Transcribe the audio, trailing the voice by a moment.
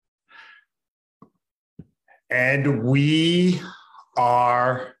And we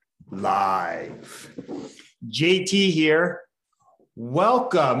are live. JT here.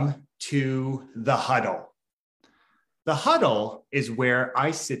 Welcome to The Huddle. The Huddle is where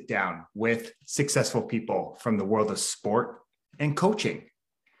I sit down with successful people from the world of sport and coaching.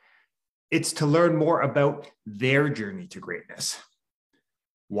 It's to learn more about their journey to greatness.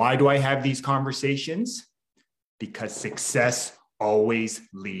 Why do I have these conversations? Because success always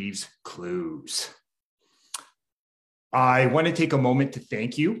leaves clues. I want to take a moment to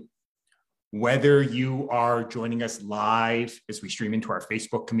thank you, whether you are joining us live as we stream into our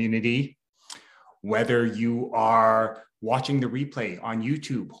Facebook community, whether you are watching the replay on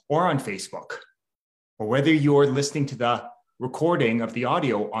YouTube or on Facebook, or whether you're listening to the recording of the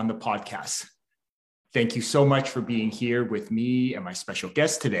audio on the podcast. Thank you so much for being here with me and my special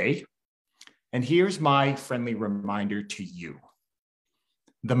guest today. And here's my friendly reminder to you.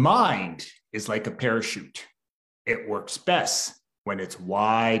 The mind is like a parachute. It works best when it's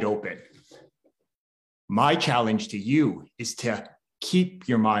wide open. My challenge to you is to keep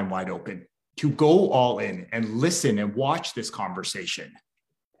your mind wide open, to go all in and listen and watch this conversation.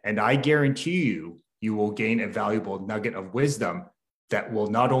 And I guarantee you, you will gain a valuable nugget of wisdom that will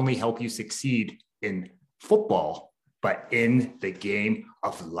not only help you succeed in football, but in the game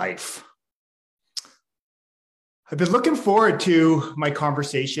of life. I've been looking forward to my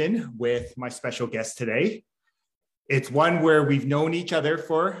conversation with my special guest today. It's one where we've known each other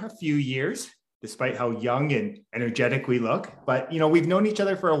for a few years, despite how young and energetic we look. But, we've known each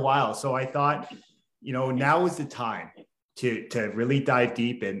other for a while. So I thought, now is the time to really dive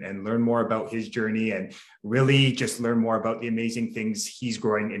deep and learn more about his journey and really just learn more about the amazing things he's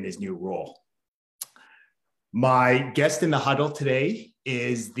growing in his new role. My guest in the huddle today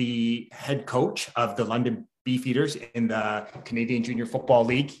is the head coach of the London Beefeaters in the Canadian Junior Football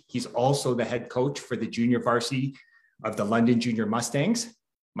League. He's also the head coach for the junior varsity of the London Junior Mustangs.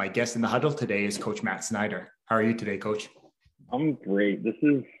 My guest in the huddle today is Coach Matt Snyder. How are you today, Coach? I'm great.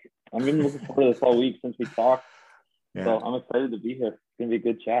 I've been looking forward to this all week since we talked. Yeah. So I'm excited to be here. It's going to be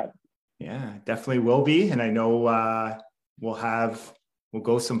a good chat. Yeah, definitely will be. And I know we'll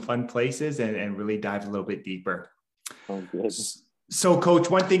go some fun places and really dive a little bit deeper. Sounds good. So, Coach,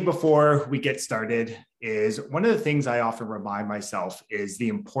 one thing before we get started is one of the things I often remind myself is the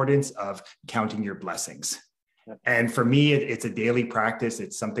importance of counting your blessings. And for me, it's a daily practice.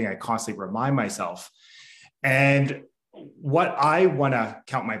 It's something I constantly remind myself. And what I want to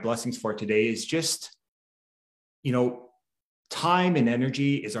count my blessings for today is just, time and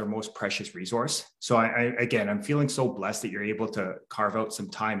energy is our most precious resource. So I'm feeling so blessed that you're able to carve out some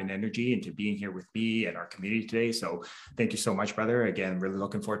time and energy into being here with me and our community today. So thank you so much, brother. Again, really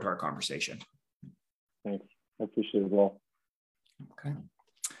looking forward to our conversation. Thanks. I appreciate it as well. Okay.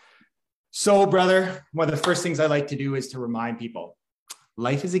 So, brother, one of the first things I like to do is to remind people,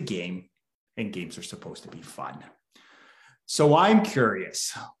 life is a game and games are supposed to be fun. So I'm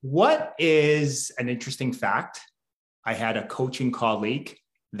curious, what is an interesting fact? I had a coaching colleague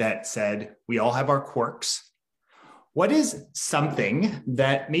that said, we all have our quirks. What is something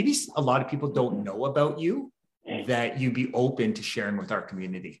that maybe a lot of people don't know about you that you'd be open to sharing with our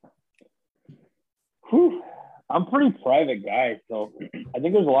community? I'm a pretty private guy, so I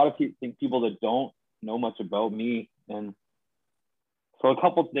think there's a lot of people that don't know much about me. And so a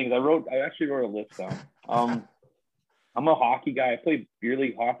couple of things. I actually wrote a list down. I'm a hockey guy. I play beer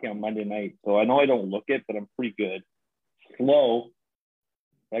league hockey on Monday night, so I know I don't look it, but I'm pretty good. Slow,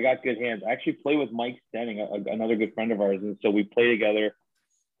 but I got good hands. I actually play with Mike Stenning, another good friend of ours, and so we play together.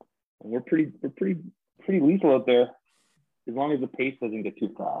 And we're pretty lethal out there, as long as the pace doesn't get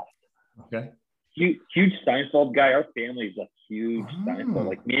too fast. Okay. Huge Seinfeld guy. Our family's a huge Seinfeld.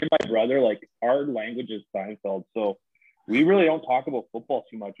 Like me and my brother, like our language is Seinfeld. So we really don't talk about football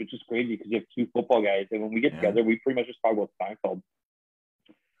too much, which is crazy because you have two football guys. And when we get together, we pretty much just talk about Seinfeld.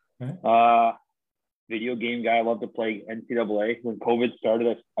 Okay. Video game guy. I love to play NCAA. When COVID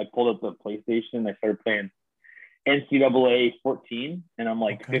started, I pulled up the PlayStation and I started playing NCAA 14. And I'm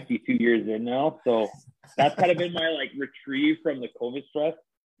like 52 years in now. So that's kind of been my retrieve from the COVID stress.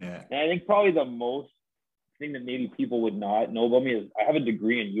 Yeah. And I think probably the most thing that maybe people would not know about me is I have a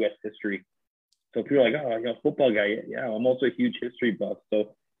degree in U.S. history. So people are like, oh, you're a football guy. Yeah, I'm also a huge history buff.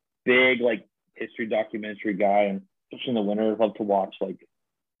 So big history documentary guy. And especially in the winter, I love to watch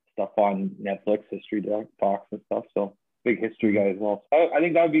stuff on Netflix, history talks and stuff. So big history guy as well. So I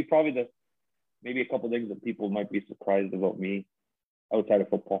think that would be probably maybe a couple of things that people might be surprised about me outside of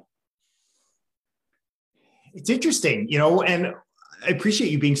football. It's interesting, and I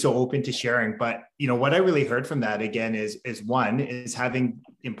appreciate you being so open to sharing, but what I really heard from that again is having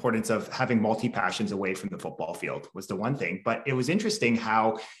importance of having multi-passions away from the football field was the one thing, but it was interesting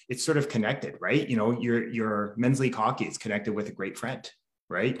how it's sort of connected, right? Your men's league hockey is connected with a great friend,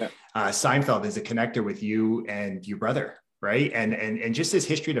 right? Yeah. Seinfeld is a connector with you and your brother, right? And just this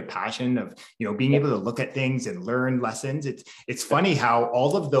history of passion of, being able to look at things and learn lessons. It's funny how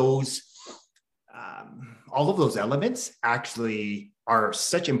all of those elements actually are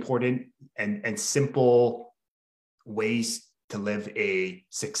such important and simple ways to live a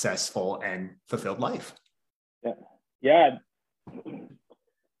successful and fulfilled life. Yeah.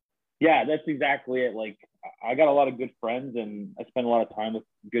 That's exactly it. Like, I got a lot of good friends and I spend a lot of time with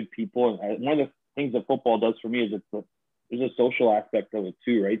good people. And one of the things that football does for me is there's a social aspect of it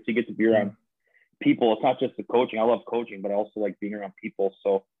too, right? So you get to be around people. It's not just the coaching. I love coaching, but I also like being around people.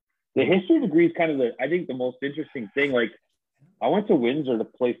 So the history degree is kind of I think the most interesting thing. Like, I went to Windsor to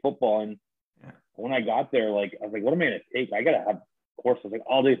play football, and when I got there, like, I was like, what am I going to take? I got to have courses like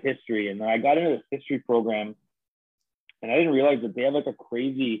all this history. And then I got into this history program, and I didn't realize that they have like a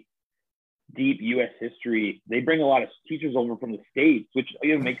crazy deep U.S. history. They bring a lot of teachers over from the States, which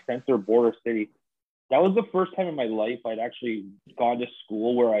makes sense. They're a border city. That was the first time in my life I'd actually gone to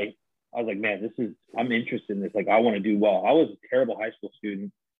school where I was like, man, I'm interested in this. Like, I want to do well. I was a terrible high school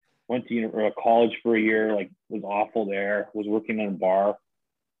student. Went to college for a year, like, was awful there, was working in a bar.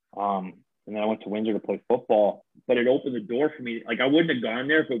 And then I went to Windsor to play football, but it opened the door for me. Like, I wouldn't have gone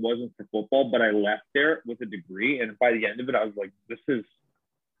there if it wasn't for football, but I left there with a degree. And by the end of it, I was like,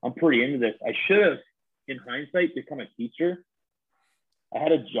 I'm pretty into this. I should have, in hindsight, become a teacher. I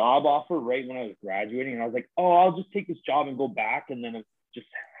had a job offer right when I was graduating, and I was like, oh, I'll just take this job and go back. And then it's just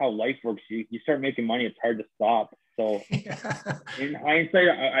how life works. You start making money, it's hard to stop. So in hindsight,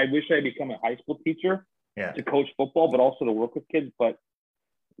 I wish I had become a high school teacher to coach football, but also to work with kids. But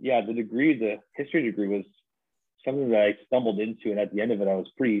yeah, the history degree was something that I stumbled into. And at the end of it, I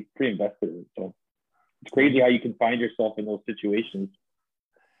was pretty invested in it. So it's crazy how you can find yourself in those situations.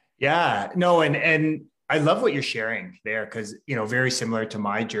 Yeah, no. And I love what you're sharing there, because, very similar to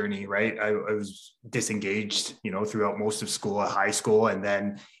my journey, right? I was disengaged, throughout most of school, high school. And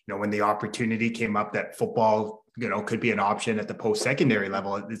then, when the opportunity came up that football, could be an option at the post-secondary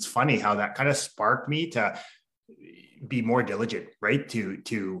level, it's funny how that kind of sparked me to be more diligent, right?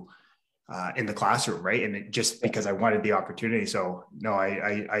 To in the classroom, right? And just because I wanted the opportunity. So no,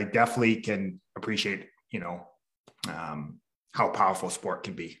 I definitely can appreciate, how powerful sport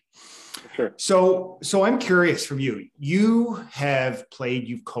can be. Sure. So I'm curious from you.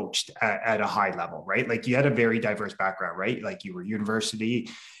 You've coached at a high level, right? Like, you had a very diverse background, right? Like, you were university,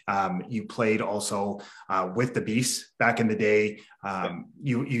 you played also with the Beasts back in the day.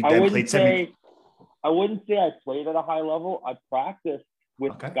 You then played semi. I wouldn't say I played at a high level. I practiced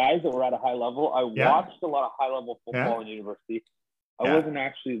with guys that were at a high level. I watched a lot of high level football in university. I wasn't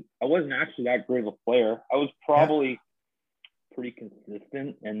actually that great of a player. I was probably pretty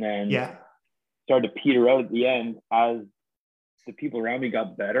consistent, and then started to peter out at the end as the people around me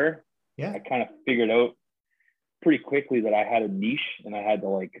got better. I kind of figured out pretty quickly that I had a niche and I had to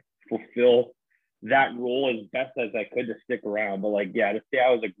like fulfill that role as best as I could to stick around. But like, to say I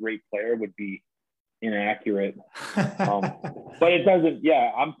was a great player would be inaccurate. But it doesn't,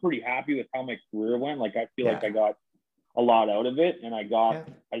 I'm pretty happy with how my career went. Like, I feel like I got a lot out of it, and I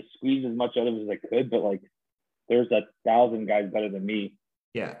squeezed as much out of it as I could, but like, there's 1,000 guys better than me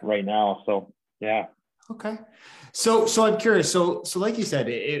right now. So, Okay. So I'm curious. So like you said,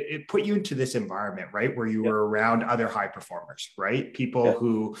 it put you into this environment, right? Where you were around other high performers, right? People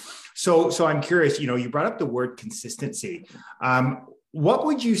who, so I'm curious, you brought up the word consistency. What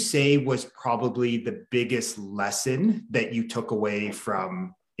would you say was probably the biggest lesson that you took away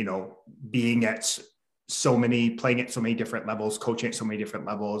from, being at playing at so many different levels, coaching at so many different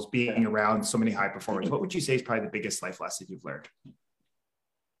levels, being around so many high performers? What would you say is probably the biggest life lesson you've learned?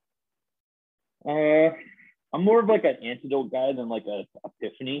 I'm more of like an antidote guy than like a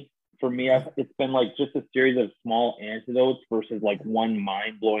epiphany. For me, it's been like just a series of small antidotes versus like one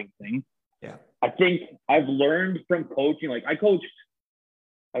mind-blowing thing. I think I've learned from coaching. Like, I coached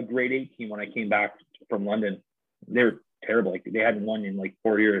a grade 8 team when I came back from London. They were terrible. Like, they hadn't won in like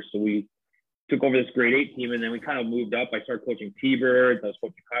 4 years. So we took over this grade 8 team, and then we kind of moved up. I started coaching T-Birds. I was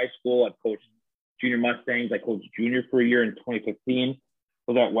coaching high school. I coached junior Mustangs. I coached junior for a year in 2015.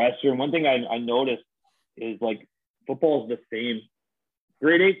 Was at Western. One thing I noticed is like, football is the same.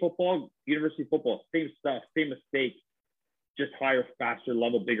 Grade 8 football, university football, same stuff, same mistakes, just higher, faster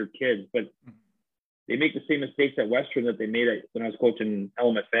level, bigger kids. But they make the same mistakes at Western that they made when I was coaching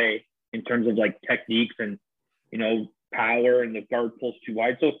LMFA in terms of like techniques and, power and the guard pulls too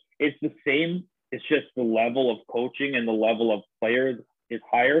wide. So it's the same. It's just the level of coaching and the level of players is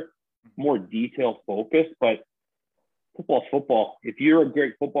higher, more detail focused. But football's football. If you're a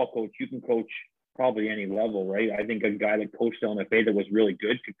great football coach, you can coach probably any level, right? I think a guy that coached LMFA that was really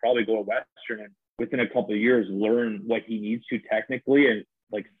good could probably go to Western and within a couple of years learn what he needs to technically and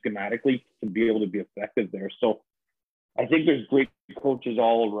like schematically to be able to be effective there. So I think there's great coaches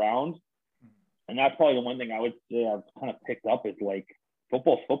all around. And that's probably the one thing I would say I've kind of picked up is like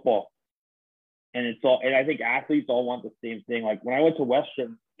football's football. And I think athletes all want the same thing. Like when I went to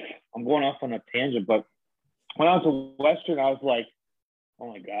Western, I'm going off on a tangent, but when I went to Western, I was like, oh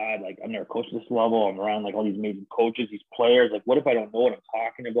my God, like I've never coached this level. I'm around like all these amazing coaches, these players. Like, what if I don't know what I'm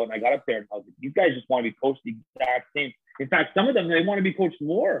talking about? And I got up there and I was like, these guys just want to be coached the exact same. In fact, some of them, they want to be coached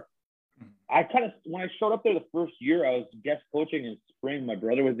more. When I showed up there the first year, I was guest coaching in spring. My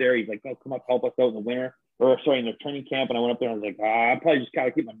brother was there. He's like, oh, come up, help us out in the winter. In their training camp. And I went up there and I was like, I probably just got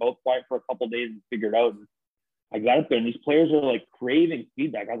to keep my mouth quiet for a couple of days and figure it out. And I got up there and these players are like craving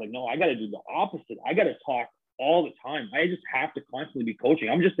feedback. I was like, no, I got to do the opposite. I got to talk all the time. I just have to constantly be coaching.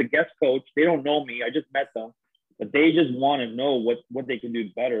 I'm just a guest coach. They don't know me. I just met them, but they just want to know what they can do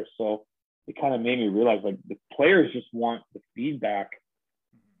better. So it kind of made me realize like the players just want the feedback.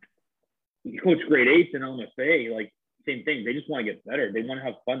 You coach grade 8s in LMFA, like same thing. They just want to get better. They want to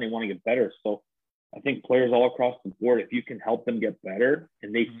have fun. They want to get better. So I think players all across the board, if you can help them get better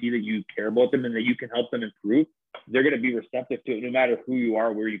and they see that you care about them and that you can help them improve, they're going to be receptive to it no matter who you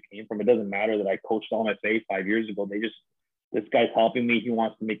are, where you came from. It doesn't matter that I coached LMFA 5 years ago. This guy's helping me. He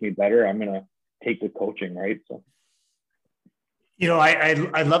wants to make me better. I'm going to take the coaching, right? So.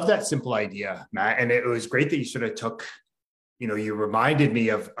 I love that simple idea, Matt. And it was great that you sort of took, you reminded me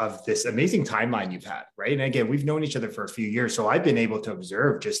of this amazing timeline you've had, right? And again, we've known each other for a few years. So I've been able to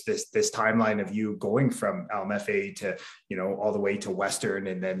observe just this timeline of you going from LMFA to, all the way to Western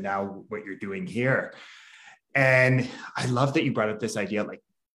and then now what you're doing here. And I love that you brought up this idea, like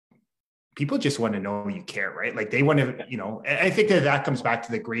people just want to know you care, right? Like they want to, I think that comes back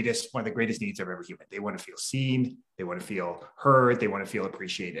to one of the greatest needs of every human. They want to feel seen. They want to feel heard. They want to feel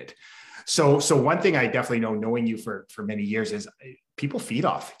appreciated. So one thing I definitely know, knowing you for many years, is people feed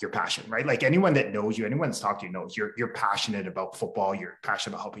off your passion, right? Like anyone that knows you, anyone that's talked to you knows you're passionate about football. You're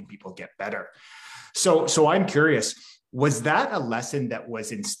passionate about helping people get better. So I'm curious, was that a lesson that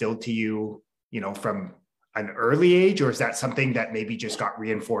was instilled to you, from an early age, or is that something that maybe just got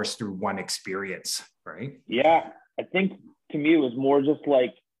reinforced through one experience, right? Yeah, I think to me, it was more just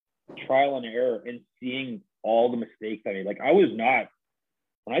like trial and error and seeing all the mistakes I made. Like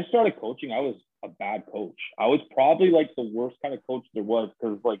when I started coaching, I was a bad coach. I was probably like the worst kind of coach there was,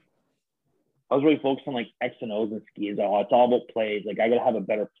 because like I was really focused on like X and O's and schemes. It's all about plays. Like I got to have a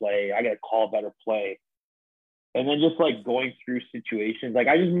better play. I got to call a better play. And then just like going through situations, like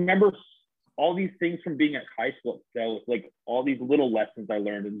I just remember all these things from being at high school itself, like all these little lessons I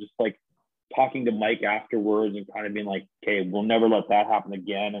learned, and just like talking to Mike afterwards and kind of being like, okay, we'll never let that happen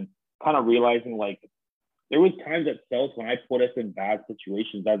again. And kind of realizing like there was times at South when I put us in bad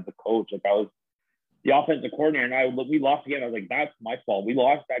situations as the coach. Like I was the offensive coordinator and we lost again. I was like, that's my fault. We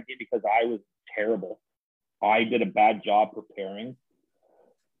lost that game because I was terrible. I did a bad job preparing.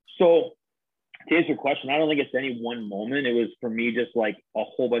 So to answer your question, I don't think it's any one moment. It was for me just like a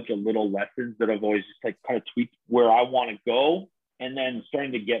whole bunch of little lessons that have always just like kind of tweaked where I want to go, and then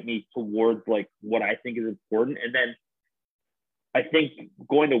starting to get me towards like what I think is important. And then I think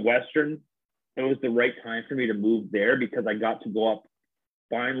going to Western, it was the right time for me to move there because I got to go up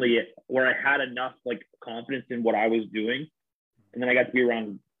finally where I had enough like confidence in what I was doing. And then I got to be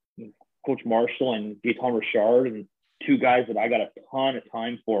around Coach Marshall and Gaetan Richard, and two guys that I got a ton of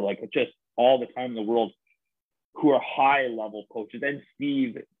time for, like just all the time in the world, who are high level coaches. And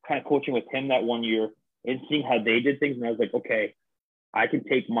Steve, kind of coaching with him that one year and seeing how they did things. And I was like, okay, I can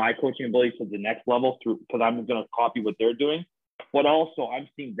take my coaching ability to the next level through, because I'm going to copy what they're doing. But also I'm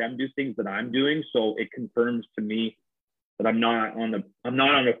seeing them do things that I'm doing. So it confirms to me that I'm not on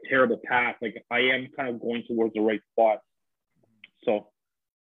a terrible path. Like I am kind of going towards the right spot. So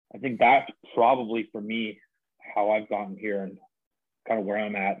I think that's probably for me how I've gotten here and kind of where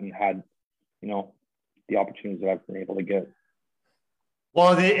I'm at and had, the opportunities that I've been able to get.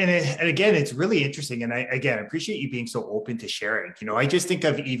 Well, and again, it's really interesting. And I appreciate you being so open to sharing. I just think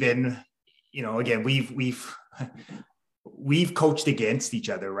of even, again, we've coached against each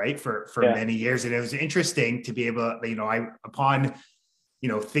other, right? For many years. And it was interesting to be able to, upon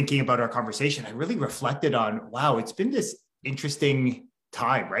thinking about our conversation, I really reflected on, wow, it's been this interesting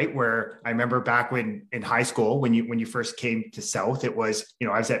time, right? Where I remember back when in high school, when you first came to South, it was,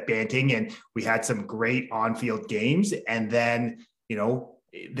 I was at Banting and we had some great on-field games. And then,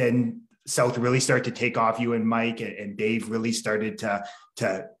 then South really started to take off. You and Mike and Dave really started to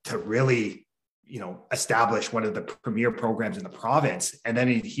really, establish one of the premier programs in the province. And then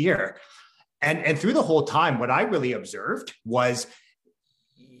here, and through the whole time, what I really observed was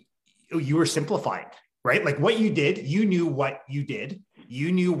you were simplifying, right? Like what you did, you knew what you did,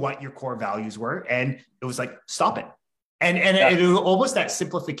 you knew what your core values were, and it was like, stop it. And it was almost that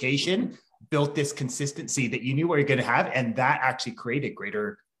simplification built this consistency that you knew what you're going to have. And that actually created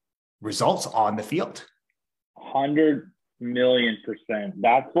greater results on the field.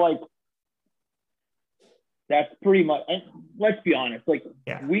 100,000,000%. That's pretty much, and let's be honest,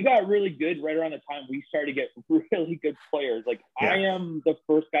 we got really good right around the time we started to get really good players. I am the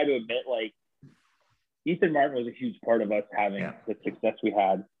first guy to admit, Ethan Martin was a huge part of us having the success we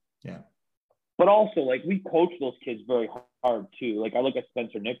had. Yeah. But also, we coach those kids very hard too. I look at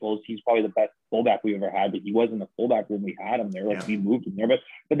Spencer Nichols, he's probably the best fullback we ever had, but he wasn't the fullback when we had him there. We moved him there. But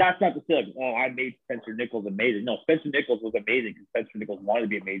that's not to say, I made Spencer Nichols amazing. No, Spencer Nichols was amazing because Spencer Nichols wanted to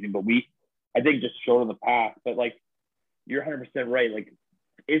be amazing, but I think just showed in the past. But you're 100% right.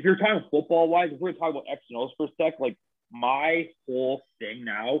 If you're talking football wise, if we're talking about X and O's for a sec, my whole thing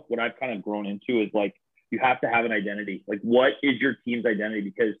now, what I've kind of grown into is you have to have an identity. What is your team's identity?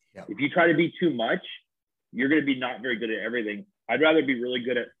 Because if you try to be too much, you're going to be not very good at everything. I'd rather be really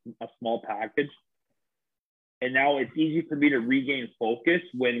good at a small package. And now it's easy for me to regain focus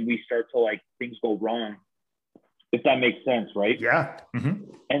when we start to things go wrong, if that makes sense, right? Yeah. Mm-hmm.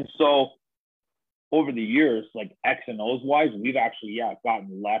 And so over the years, X and O's wise, we've actually,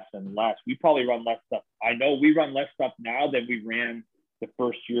 gotten less and less. We probably run less stuff. I know we run less stuff now than we ran the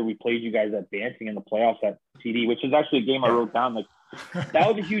first year we played you guys at Banting in the playoffs at TD, which is actually a game I wrote down. That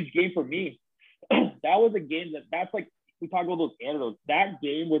was a huge game for me. That was a game that's we talk about those antidotes. That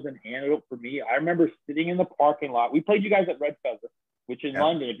game was an antidote for me. I remember sitting in the parking lot. We played you guys at Red Feather, which in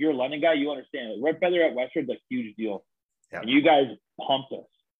London, if you're a London guy, you understand. Red Feather at Western's a huge deal. Yeah. And you guys pumped us.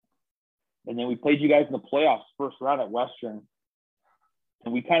 And then we played you guys in the playoffs first round at Western.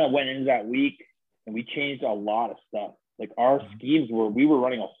 And we kind of went into that week and we changed a lot of stuff. Our schemes we were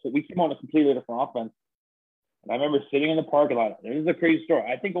running we came on a completely different offense. And I remember sitting in the parking lot. This is a crazy story.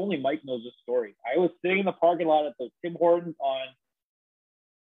 I think only Mike knows this story. I was sitting in the parking lot at the Tim Hortons on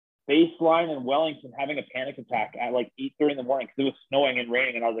Baseline in Wellington having a panic attack at 8:30 in the morning because it was snowing and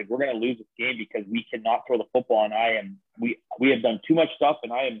raining. And I was like, we're going to lose this game because we cannot throw the football. And we have done too much stuff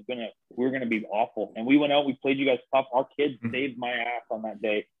and we're going to be awful. And we went out, we played you guys tough. Our kids saved my ass on that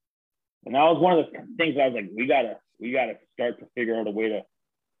day. And that was one of the things I was like, we gotta start to figure out a way to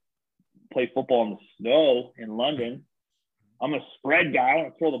play football in the snow in London. I'm a spread guy. I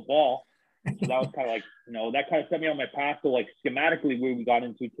want to throw the ball. So that was kind of that kind of set me on my path to schematically where we got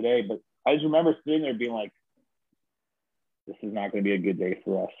into today. But I just remember sitting there being this is not going to be a good day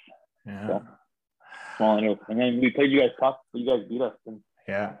for us. Yeah. So, well, and then we played you guys tough. You guys beat us.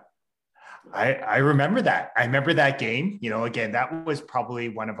 Yeah. I remember that. I remember that game. Again, that was probably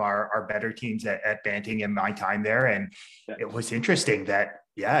one of our better teams at Banting in my time there. And it was interesting that,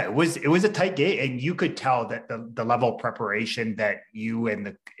 it was a tight game. And you could tell that the level of preparation that you and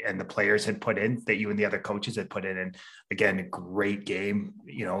the players had put in, that you and the other coaches had put in. And again, a great game.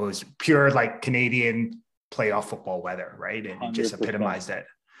 It was pure Canadian playoff football weather, right? And it just epitomized it.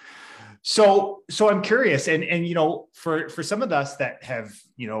 So I'm curious, and for some of us that have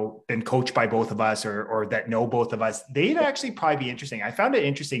been coached by both of us or that know both of us, they'd actually probably be interesting. I found it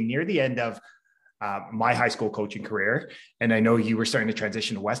interesting near the end of my high school coaching career, and I know you were starting to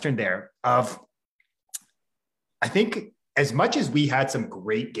transition to Western there. I think as much as we had some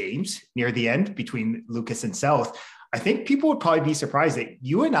great games near the end between Lucas and South, I think people would probably be surprised that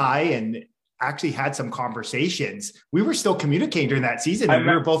you and I actually had some conversations. We were still communicating during that season. And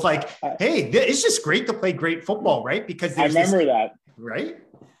we were both like, hey, it's just great to play great football, right? Because I remember that. Right?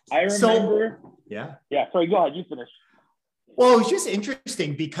 I remember. Yeah. Sorry, go ahead. You finish. Well, it was just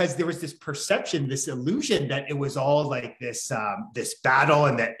interesting because there was this perception, this illusion that it was all this battle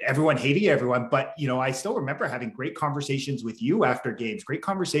and that everyone hated everyone. But, I still remember having great conversations with you after games, great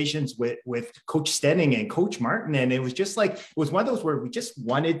conversations with Coach Stenning and Coach Martin. And it was just it was one of those where we just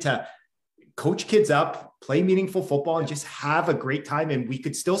wanted to coach kids up, play meaningful football, and just have a great time. And we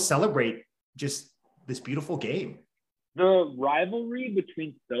could still celebrate just this beautiful game. The rivalry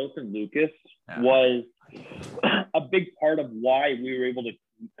between South and Lucas was a big part of why we were able to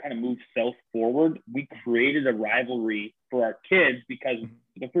kind of move South forward. We created a rivalry for our kids because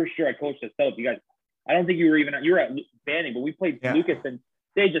the first year I coached at South, you guys I don't think you were at Banning, but we played Lucas and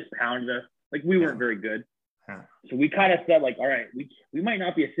they just pounded us. Like we weren't very good. So we kind of said like, all right, we might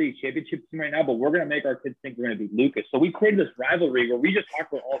not be a city championship team right now, but we're going to make our kids think we're going to beat Lucas. So we created this rivalry where we just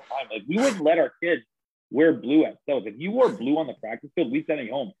talked about all the time. Like we wouldn't let our kids wear blue at South. If you wore blue on the practice field, we sent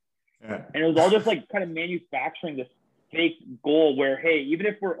you home. And it was all just like kind of manufacturing this fake goal where, hey, even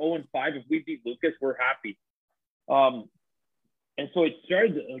if we're 0-5, if we beat Lucas, we're happy. And so it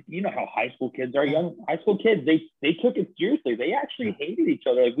started, you know how high school kids are, young high school kids, they took it seriously. They actually hated each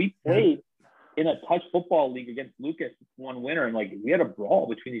other. Like we played in a touch football league against Lucas one winter, and like we had a brawl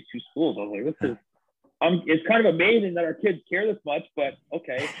between these two schools. I was like, this is, it's kind of amazing that our kids care this much, but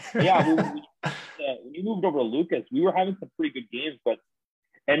okay. Yeah, when we moved over to Lucas, we were having some pretty good games,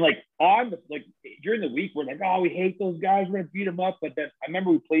 and like during the week, we're like, oh, we hate those guys, we're gonna beat them up. But then I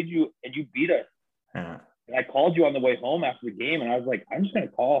remember we played you and you beat us. And I called you on the way home after the game, and I was like, I'm just gonna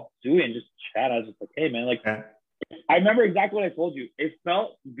call Dewey and just chat. I was just like, hey man, like I remember exactly what I told you. It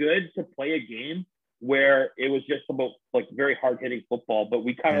felt good to play a game where it was just about like very hard hitting football, but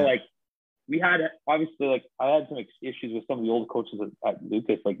we kind of like we had obviously like I had some issues with some of the old coaches at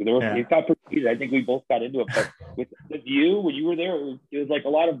Lucas. Like there was it got pretty easy. I think we both got into it, but with you when you were there, it was like a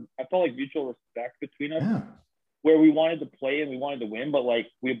lot of I felt like mutual respect between us, where we wanted to play and we wanted to win, but like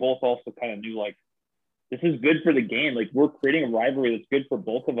we both also kind of knew like this is good for the game. Like we're creating a rivalry that's good for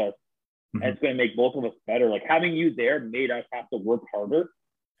both of us. And it's going to make both of us better. Like having you there made us have to work harder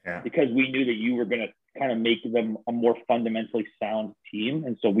because we knew that you were going to kind of make them a more fundamentally sound team.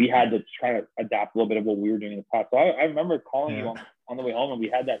 And so we had to try to adapt a little bit of what we were doing in the past. So I remember calling you on the way home and we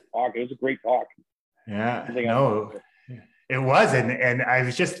had that talk. It was a great talk. Yeah, no, it was. And I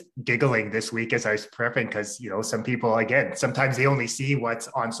was just giggling this week as I was prepping because, you know, some people, again, sometimes they only see what's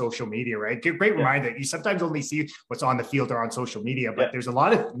on social media, right? Great reminder that you sometimes only see what's on the field or on social media, but there's a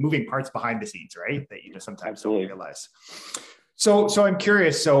lot of moving parts behind the scenes, right? That you just sometimes don't realize. So I'm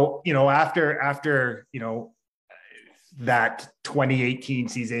curious. So, you know, after, you know, that 2018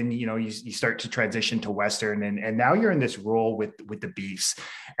 season, you know, you start to transition to Western and now you're in this role with the Beefs.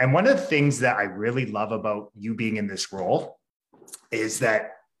 And one of the things that I really love about you being in this role is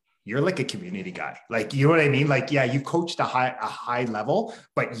that you're like a community guy. Like, you know what I mean? Like, yeah, you coached a high level,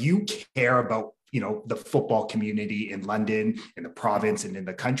 but you care about, you know, the football community in London, in the province and in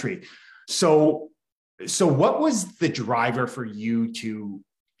the country. So what was the driver for you to,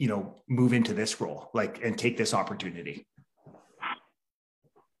 you know, move into this role, like, and take this opportunity?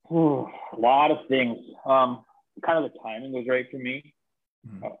 A lot of things. Kind of the timing was right for me.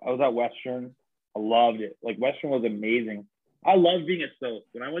 I was at Western. I loved it. Like Western was amazing. I loved being at South.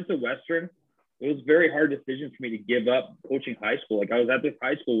 When I went to Western, it was a very hard decision for me to give up coaching high school. Like I was at this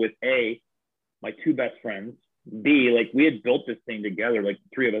high school with my two best friends. B, like we had built this thing together, like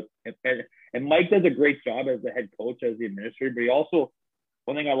three of us. And Mike does a great job as the head coach, as the administrator, but he also,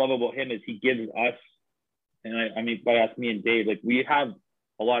 one thing I love about him is he gives us, and I mean, by us, me and Dave, like we have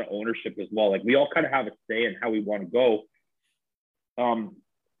a lot of ownership as well. Like we all kind of have a say in how we want to go,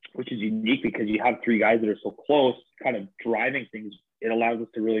 which is unique because you have three guys that are so close, kind of driving things. It allows us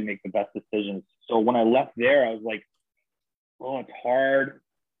to really make the best decisions. So when I left there, I was like, oh, it's hard.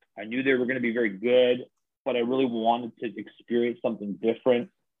 I knew they were going to be very good, but I really wanted to experience something different.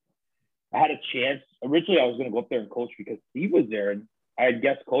 I had a chance. Originally, I was going to go up there and coach because Steve was there, and I had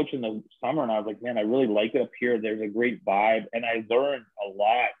guest coach in the summer, and I was like, man, I really like it up here. There's a great vibe, and I learned a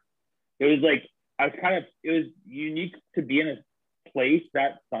lot. It was like, it was unique to be in a place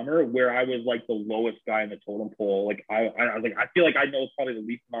that summer where I was like the lowest guy in the totem pole. Like I was like, I feel like I know probably the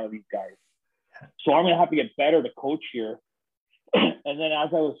least amount of these guys. So I'm going to have to get better to coach here. And then as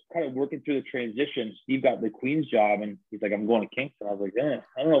I was kind of working through the transition, Steve got the Queen's job and he's like, I'm going to Kingston. I was like,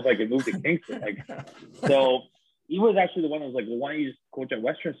 I don't know if I could move to Kingston. Like, so he was actually the one that was like, well, why don't you just coach at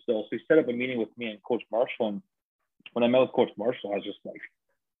Western still? So he set up a meeting with me and Coach Marshall. And when I met with Coach Marshall, I was just like,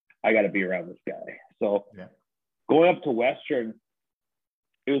 I got to be around this guy. So going up to Western,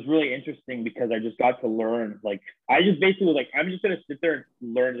 it was really interesting because I just got to learn. Like, I just basically was like, I'm just going to sit there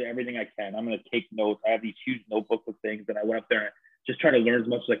and learn everything I can. I'm going to take notes. I have these huge notebooks of things. And I went up there and just tried to learn as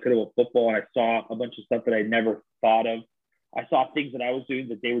much as I could about football. And I saw a bunch of stuff that I never thought of. I saw things that I was doing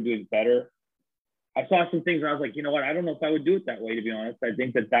that they were doing better. I saw some things where I was like, you know what? I don't know if I would do it that way, to be honest. I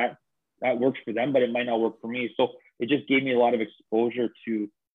think that works for them, but it might not work for me. So it just gave me a lot of exposure to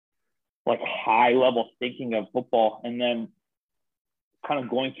like high level thinking of football. And then kind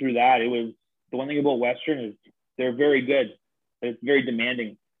of going through that, it was the one thing about Western is they're very good, but it's very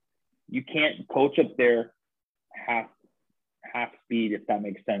demanding. You can't coach up there half speed, if that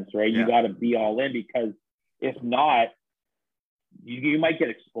makes sense, right? You got to be all in, because if not, you might get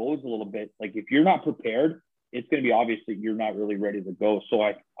exposed a little bit. Like if you're not prepared, it's going to be obvious that you're not really ready to go. So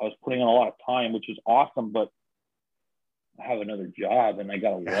I was putting in a lot of time, which is awesome, but I have another job and I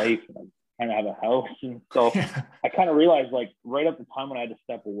got a wife and I kind of have a house. And so I kind of realized like right at the time when I had to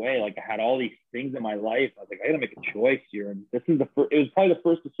step away, like I had all these things in my life. I was like, I got to make a choice here. And this is it was probably the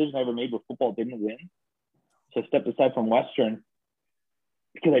first decision I ever made where football didn't win. So I stepped aside from Western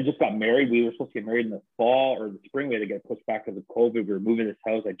because I just got married. We were supposed to get married in the fall or the spring. We had to get pushed back because of COVID. We were moving this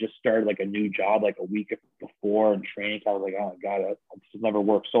house. I just started like a new job like a week before and training. So I was like, oh my God, this has never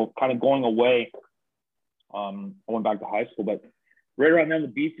worked. So kind of going away, I went back to high school, but right around then the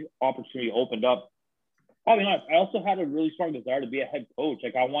beef opportunity opened up. Probably not. I also had a really strong desire to be a head coach.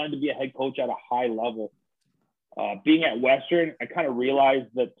 Like I wanted to be a head coach at a high level. Being at Western, I kind of realized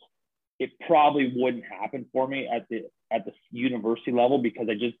that it probably wouldn't happen for me at the university level because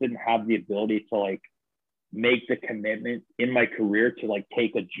I just didn't have the ability to like make the commitment in my career to like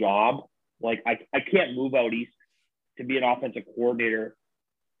take a job. Like I can't move out east to be an offensive coordinator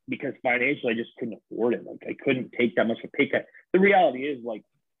because financially I just couldn't afford it. Like I couldn't take that much of a pay cut. The reality is like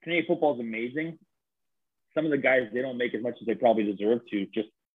Canadian football is amazing. Some of the guys, they don't make as much as they probably deserve to.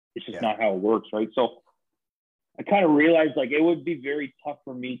 It's just not how it works, right? So I kind of realized like it would be very tough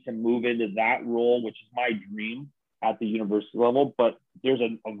for me to move into that role, which is my dream at the university level. But there's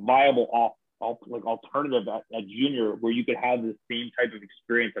a viable alternative at junior where you could have the same type of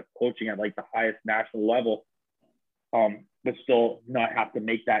experience of coaching at like the highest national level, but still not have to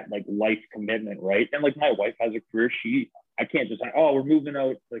make that like life commitment, right? And like my wife has a career. I can't just say, oh, we're moving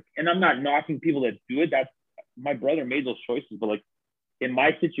out. Like, and I'm not knocking people that do it. That's my brother made those choices, but like in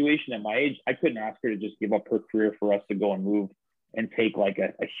my situation at my age, I couldn't ask her to just give up her career for us to go and move and take like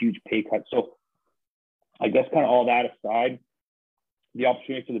a huge pay cut. So I guess kind of all that aside, the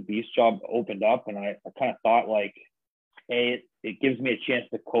opportunity for the Beast job opened up and I kind of thought like, hey, it gives me a chance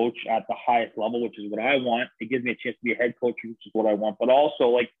to coach at the highest level, which is what I want. It gives me a chance to be a head coach, which is what I want. But also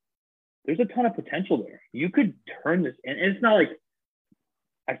like, there's a ton of potential there. You could turn this, and it's not like,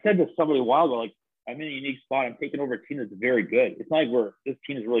 I said to somebody a while ago, like, I'm in a unique spot. I'm taking over a team that's very good. It's not like this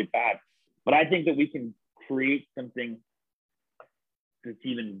team is really bad, but I think that we can create something that's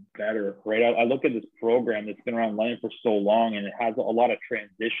even better, right? I look at this program that's been around London for so long, and it has a lot of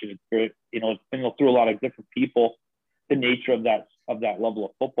transition. It's been through a lot of different people, the nature of that level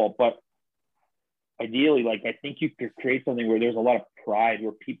of football. But ideally, like I think you could create something where there's a lot of pride,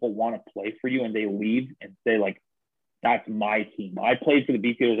 where people want to play for you and they leave and say like, that's my team. I played for the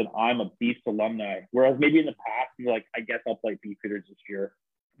Beefeaters and I'm a Beast alumni. Whereas maybe in the past, you're like, I guess I'll play Beefeaters this year.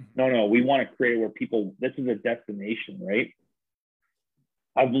 No, we want to create where people, this is a destination, right?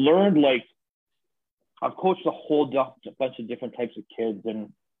 I've learned like, I've coached a whole bunch of different types of kids,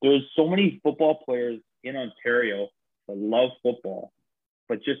 and there's so many football players in Ontario that love football,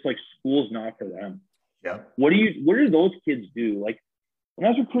 but just like school's not for them. Yeah. What do those kids do? Like, when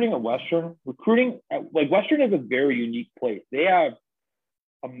I was recruiting at Western, Western is a very unique place. They have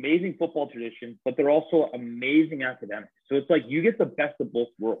amazing football tradition, but they're also amazing academics. So it's like you get the best of both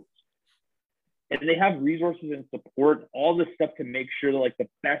worlds. And they have resources and support, all this stuff to make sure that like the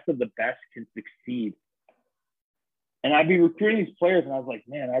best of the best can succeed. And I'd be recruiting these players and I was like,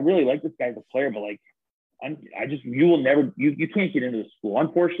 man, I really like this guy as a player, but like, you can't get into the school.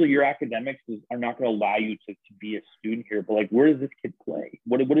 Unfortunately, your academics are not going to allow you to be a student here. But like, where does this kid play?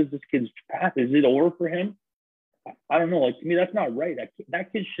 What is this kid's path? Is it over for him? I don't know. Like, to me, that's not right.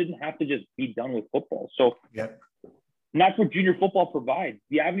 That kid shouldn't have to just be done with football. So and that's what junior football provides,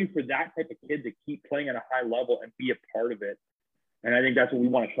 the avenue for that type of kid to keep playing at a high level and be a part of it. And I think that's what we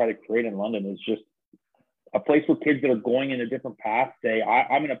want to try to create in London, is just a place where kids that are going in a different path say,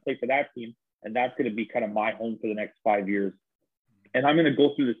 I'm going to play for that team. And that's going to be kind of my home for the next 5 years. And I'm going to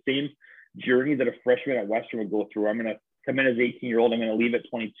go through the same journey that a freshman at Western would go through. I'm going to come in as an 18-year-old. I'm going to leave at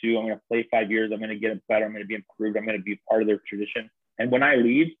 22. I'm going to play 5 years. I'm going to get better. I'm going to be improved. I'm going to be part of their tradition. And when I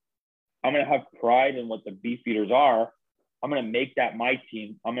leave, I'm going to have pride in what the Beefeaters are. I'm going to make that my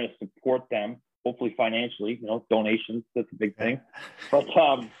team. I'm going to support them, hopefully financially, donations. That's a big thing. But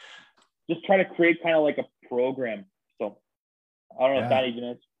just try to create kind of like a program. So I don't know if that even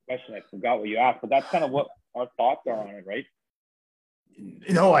is. Question. I forgot what you asked, but that's kind of what our thoughts are on it, right?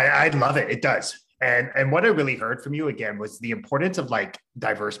 No, I love it. It does. And what I really heard from you again was the importance of like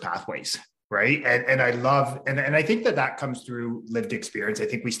diverse pathways, right? And I love, and I think that comes through lived experience. I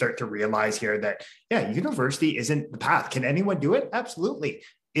think we start to realize here that, university isn't the path. Can anyone do it? Absolutely.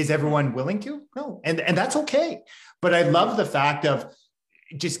 Is everyone willing to? No. And that's okay. But I love the fact of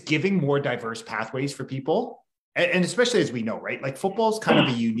just giving more diverse pathways for people. And especially as we know, right? Like football is kind of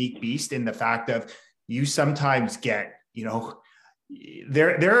a unique beast in the fact of you sometimes get,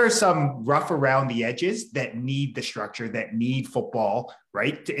 there are some rough around the edges that need the structure, that need football,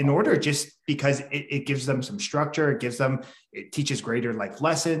 right? In order, just because it gives them some structure, it teaches greater life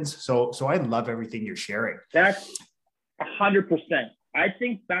lessons. So I love everything you're sharing. That's 100%. I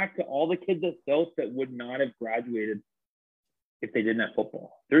think back to all the kids at South that would not have graduated if they didn't have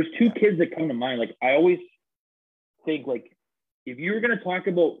football. There's two kids that come to mind. Like, I always think, like, if you were going to talk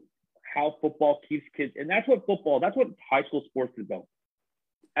about how football keeps kids, and that's what high school sports is about.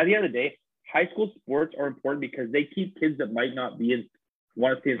 At the end of the day, high school sports are important because they keep kids that might not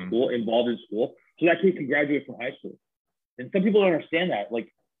want to stay in school, involved in school, so that kid can graduate from high school. And some people don't understand that.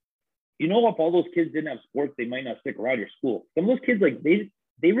 Like, if all those kids didn't have sports, they might not stick around your school. Some of those kids, like,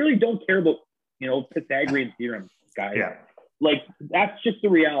 they really don't care about, Pythagorean theorem, guys. Yeah. Like, that's just the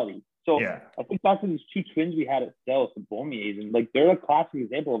reality. So I think back to these two twins we had at South, the Beaumiers, and, like, they're a classic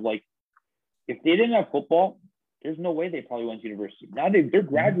example of, like, if they didn't have football, there's no way they probably went to university. Now they're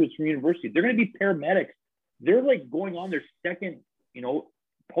graduates from university. They're going to be paramedics. They're, like, going on their second,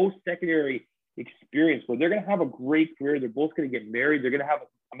 post-secondary experience where they're going to have a great career. They're both going to get married. They're going to have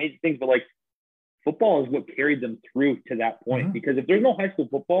amazing things. But, like, football is what carried them through to that point. Because if there's no high school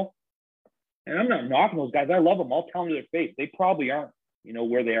football, and I'm not knocking those guys, I love them. I'll tell them to their face. They probably aren't,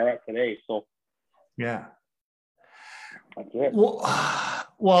 where they are at today. So, yeah. That's it.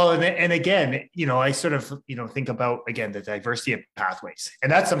 Well, and again, I sort of, think about, again, the diversity of pathways.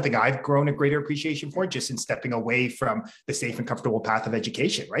 And that's something I've grown a greater appreciation for, just in stepping away from the safe and comfortable path of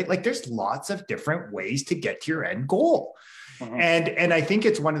education, right? Like, there's lots of different ways to get to your end goal. And I think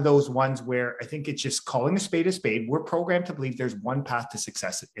it's one of those ones where I think it's just calling a spade a spade. We're programmed to believe there's one path to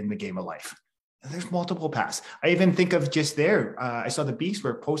success in the game of life. There's multiple paths. I even think of just there. I saw the Beast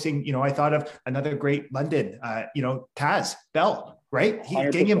were posting, I thought of another great London, Taz Bell, right? He's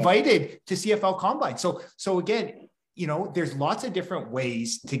getting invited to CFL Combine. So again, there's lots of different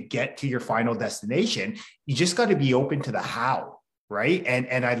ways to get to your final destination. You just got to be open to the how, right?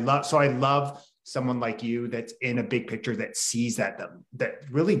 And I love someone like you that's in a big picture, that sees that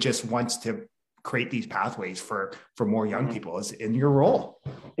really just wants to create these pathways for more young people, as in your role.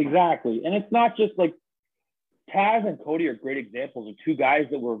 Exactly. And it's not just like Taz and Cody are great examples of two guys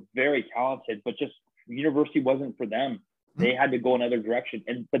that were very talented, but just university wasn't for them. They had to go another direction.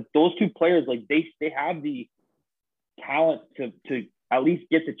 But those two players, like, they have the talent to at least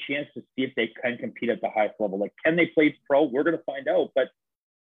get the chance to see if they can compete at the highest level. Like, can they play pro? We're going to find out. But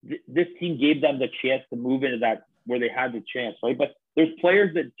this team gave them the chance to move into that where they had the chance, right? But there's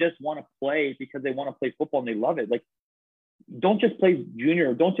players that just want to play because they want to play football and they love it. Like, don't just play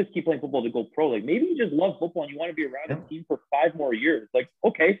junior. Don't just keep playing football to go pro. Like, maybe you just love football and you want to be around a team for 5 more years. Like,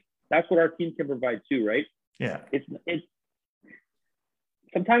 okay, that's what our team can provide too, right? Yeah. It's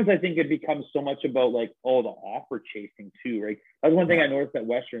sometimes I think it becomes so much about, like, the offer chasing too, right? That's one thing I noticed at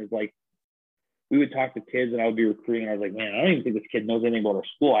Western is, like, we would talk to kids and I would be recruiting and I was like, man, I don't even think this kid knows anything about our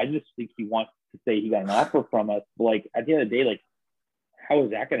school. I just think he wants to say he got an offer from us. But, like, at the end of the day, like, how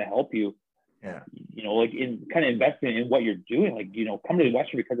is that going to help you? Yeah. Like, in kind of investing in what you're doing, like, come to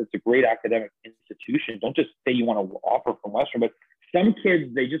Western because it's a great academic institution. Don't just say you want to offer from Western, but some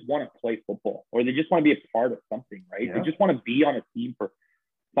kids, they just want to play football or they just want to be a part of something, right? Yeah. They just want to be on a team for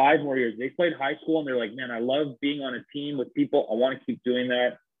 5 more years. They played high school and they're like, man, I love being on a team with people. I want to keep doing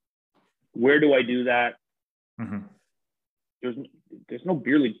that. Where do I do that? There's no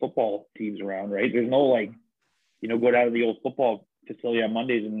beer league football teams around, right? There's no, like, go down to the old football facility on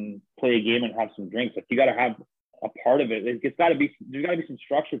Mondays and play a game and have some drinks. Like, you got to have a part of it. There's got to be some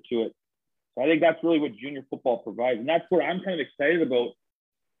structure to it. So I think that's really what junior football provides. And that's where I'm kind of excited about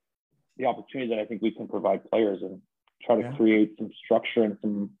the opportunity that I think we can provide players and try to create some structure and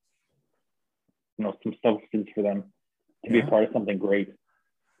some substance for them to be a part of something great.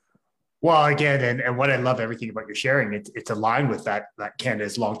 Well, again, and what I love everything about your sharing, it's aligned with that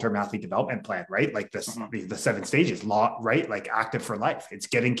Canada's long-term athlete development plan, right? Like this, the 7 stages, right? Like active for life. It's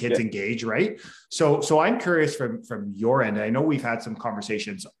getting kids engaged, right? So I'm curious from your end, and I know we've had some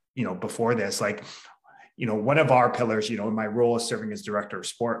conversations, before this, like, one of our pillars, in my role as serving as director of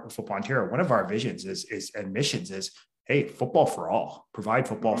sport with Football Ontario, one of our visions and missions is, hey, football for all, provide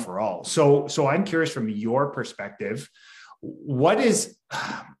football for all. So I'm curious from your perspective,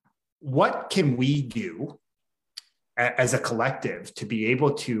 what can we do as a collective to be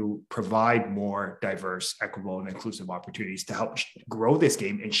able to provide more diverse, equitable, and inclusive opportunities to help grow this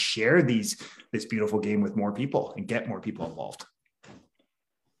game and share this beautiful game with more people and get more people involved?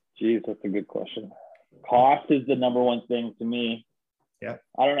 Geez, that's a good question. Cost is the number one thing to me. Yeah.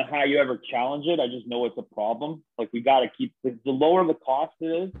 I don't know how you ever challenge it. I just know it's a problem. Like, we got to keep the lower the cost it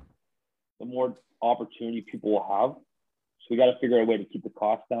is, the more opportunity people will have. we got to figure out a way to keep the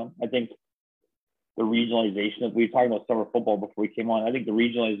costs down. I think the regionalization of, we were talking about summer football before we came on. I think the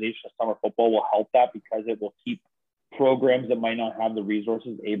regionalization of summer football will help that because it will keep programs that might not have the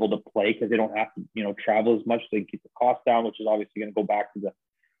resources able to play because they don't have to, travel as much. So they can keep the cost down, which is obviously going to go back to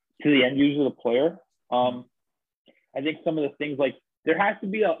the end user, the player. I think some of the things like there has to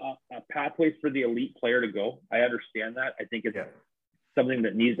be a pathway for the elite player to go. I understand that. I think it's something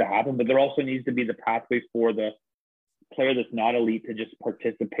that needs to happen, but there also needs to be the pathway for the player that's not elite to just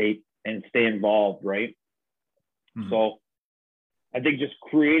participate and stay involved, right? Mm-hmm. So I think just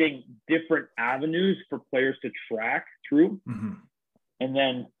creating different avenues for players to track through, and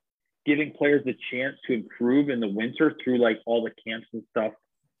then giving players the chance to improve in the winter through like all the camps and stuff,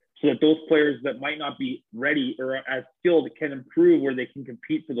 so that those players that might not be ready or as skilled can improve where they can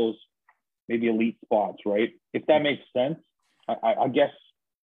compete for those maybe elite spots, right? If that makes sense. I guess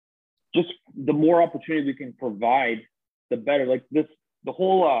just the more opportunity we can provide, the better. Like the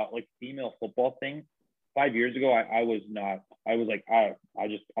whole like female football thing, 5 years ago, I'm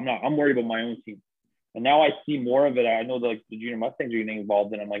worried about my own team. And now I see more of it. I know the junior Mustangs are getting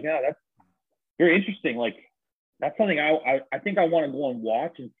involved in. I'm like, yeah, that's very interesting. Like that's something I think I want to go and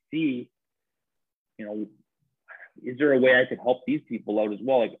watch and see, is there a way I could help these people out as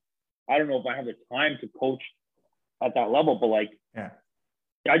well? Like, I don't know if I have the time to coach at that level, but like,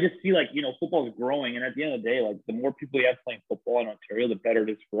 I just see like, football is growing. And at the end of the day, like the more people you have playing football in Ontario, the better it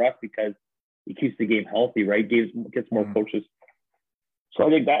is for us because it keeps the game healthy, right? Gets more coaches. So I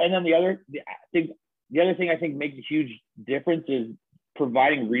think that, and then the other thing I think makes a huge difference is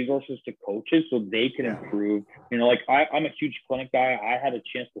providing resources to coaches so they can improve. Like I'm a huge clinic guy. I had a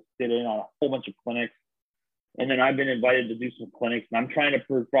chance to sit in on a whole bunch of clinics, and then I've been invited to do some clinics, and I'm trying to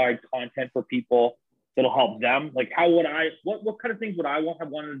provide content for people that'll help them. Like what kind of things would I have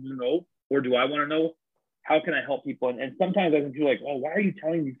wanted to know, or do I want to know? How can I help people? And sometimes I can feel like, oh, why are you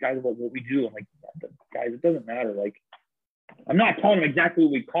telling these guys about what we do? I'm like, guys, it doesn't matter. Like, I'm not telling them exactly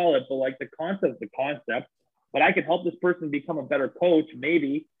what we call it, but like the concept's the concept. But I can help this person become a better coach.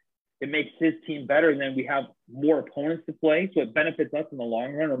 Maybe it makes his team better, and then we have more opponents to play, so it benefits us in the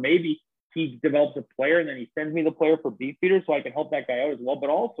long run. Or maybe he develops a player, and then he sends me the player for beef feeders, so I can help that guy out as well. But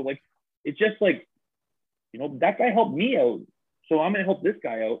also, like, it's just like, that guy helped me out, so I'm going to help this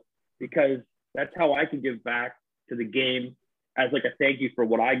guy out because that's how I can give back to the game as like a thank you for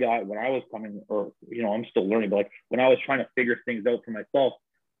what I got when I was coming, or, I'm still learning, but like when I was trying to figure things out for myself,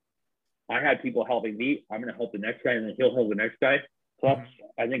 I had people helping me. I'm going to help the next guy, and then he'll help the next guy. So that's,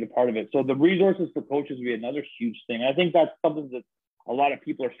 I think, a part of it. So the resources for coaches would be another huge thing. I think that's something that a lot of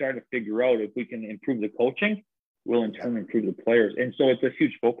people are starting to figure out. If we can improve the coaching, we'll in turn improve the players. And so it's a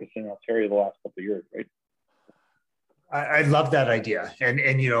huge focus in Ontario the last couple of years, right? I love that idea. And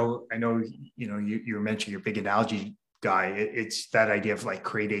I know, you were mentioning your big analogy guy. It's that idea of like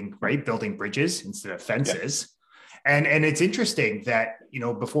creating, right, building bridges instead of fences. Yeah. And it's interesting that,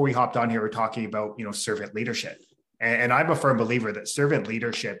 before we hopped on here, we're talking about, servant leadership. And I'm a firm believer that servant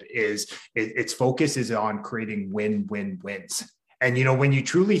leadership its focus is on creating win-win-wins. And, when you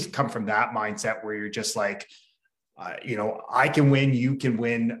truly come from that mindset where you're just like, I can win, you can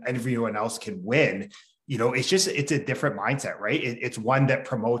win, and everyone else can win, it's a different mindset, right? It's one that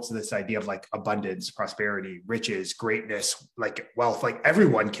promotes this idea of like abundance, prosperity, riches, greatness, like wealth, like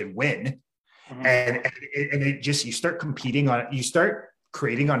everyone can win. Mm-hmm. And it just, you start creating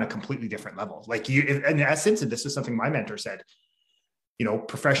on a completely different level. Like in essence, and this is something my mentor said,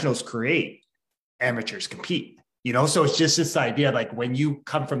 professionals create, amateurs compete, so it's just this idea, like when you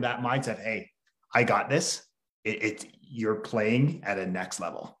come from that mindset, hey, I got this, you're playing at a next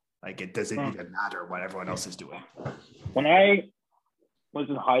level. Like it doesn't even matter what everyone else is doing. When I was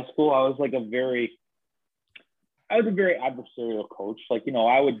in high school, I was a very adversarial coach. Like,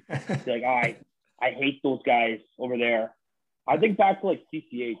 I would be like, I hate those guys over there. I think back to like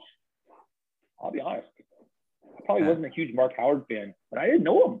CCH. I'll be honest. I probably wasn't a huge Mark Howard fan, but I didn't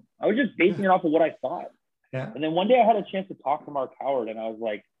know him. I was just basing it off of what I thought. Yeah. And then one day I had a chance to talk to Mark Howard, and I was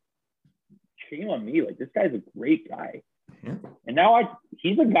like, shame on me. Like, this guy's a great guy. Yeah. And now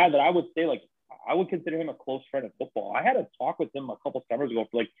he's a guy that I would say, like, I would consider him a close friend of football. I had a talk with him a couple summers ago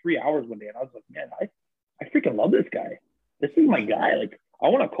for like 3 hours one day, and I was like, man, I freaking love this guy. This is my guy. Like, I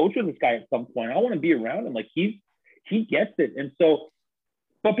want to coach with this guy at some point. I want to be around him. Like, he gets it. And so,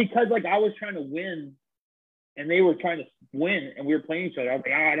 but because like I was trying to win and they were trying to win and we were playing each other, I was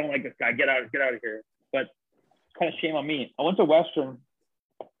like, I don't like this guy. Get out of here. But it's kind of shame on me. I went to Western,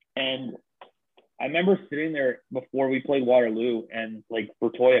 and I remember sitting there before we played Waterloo, and like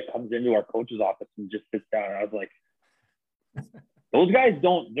Bertoya comes into our coach's office and just sits down. And I was like, Those guys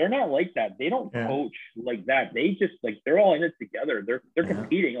they're not like that. They don't coach like that. They just like, they're all in it together. They're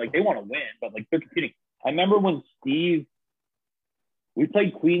competing. Like, they want to win, but like, they're competing. I remember when we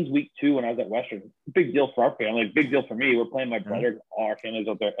played Queens week 2 when I was at Western. Big deal for our family, like, big deal for me. We're playing my brother, all our families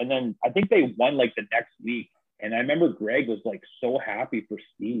out there. And then I think they won like the next week. And I remember Greg was like so happy for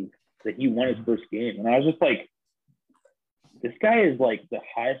Steve that he won his first game. And I was just like, this guy is like the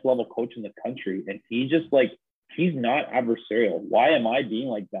highest level coach in the country. And he just like, he's not adversarial. Why am I being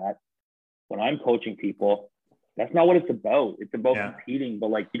like that when I'm coaching people? That's not what it's about. It's about competing, but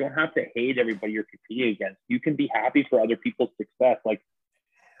like, you don't have to hate everybody you're competing against. You can be happy for other people's success. Like,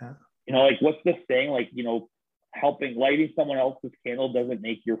 you know, like, what's the saying? Like, you know, lighting someone else's candle doesn't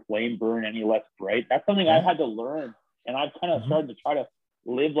make your flame burn any less bright. That's something I had to learn. And I've kind of started to try to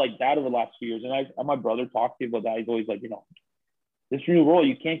live like that over the last few years. And my brother talked to me about that. He's always like, you know, this new role,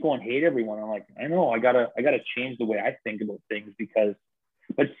 you can't go and hate everyone. I'm like, I know, I gotta change the way I think about things,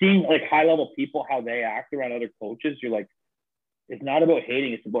 but seeing like high level people, how they act around other coaches, you're like, it's not about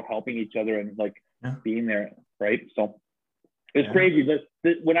hating, it's about helping each other and like being there. Right. So it's crazy.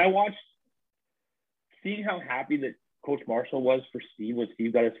 When I watched, seeing how happy that Coach Marshall was for Steve when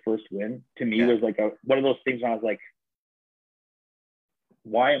Steve got his first win, to me was like one of those things where I was like,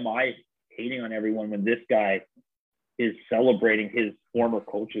 why am I hating on everyone when this guy is celebrating his former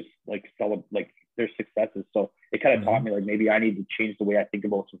coaches, like their successes? So it kind of taught me like, maybe I need to change the way I think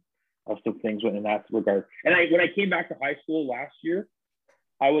about some things in that regard. And when I came back to high school last year,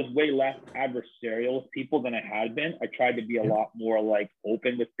 I was way less adversarial with people than I had been. I tried to be a lot more like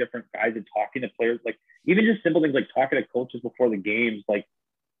open with different guys and talking to players, like even just simple things like talking to coaches before the games. Like,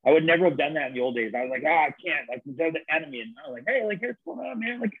 I would never have done that in the old days. I was like, I can't, like, they're the enemy. And I was like, hey, like, here's what's going on,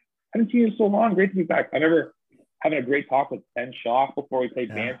 man. Like, I haven't seen you in so long. Great to be back. I remember having a great talk with Ben Shaw before we played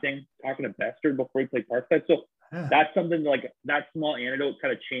Dancing, talking to Bester before we played Parkside. So that's something like, that small anecdote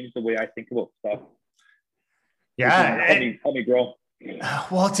kind of changed the way I think about stuff. Yeah. Help me grow.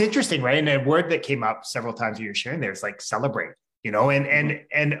 Well, it's interesting, right? And a word that came up several times when you're sharing there is like celebrate, you know,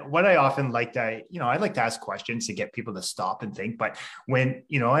 and what I often like to, you know, I like to ask questions to get people to stop and think. But when,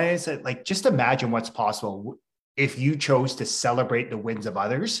 you know, I said, like, just imagine what's possible if you chose to celebrate the wins of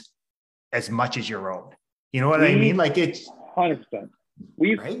others as much as your own. You know what I mean? Like, it's 100%.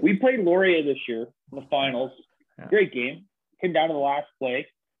 We played Laurier this year in the finals. Great game. Came down to the last play.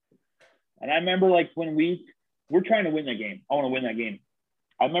 And I remember like when we're trying to win that game. I want to win that game.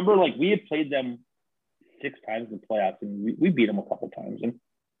 I remember like we had played them 6 times in the playoffs and we beat them a couple times. And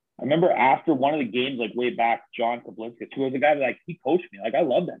I remember after one of the games, like way back, John Kablinskis, who was a guy that like, he coached me. Like, I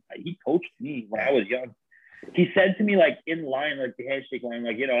love that guy. He coached me when I was young. He said to me, like in line, like the handshake line,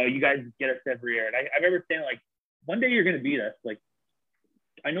 like, you know, you guys get us every year. And I remember saying like, one day you're going to beat us. Like,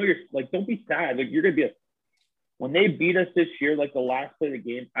 I know you're like, don't be sad. Like, you're going to beat us. When they beat us this year, like the last play of the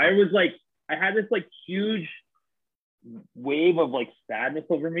game, I was like, I had this like huge wave of like sadness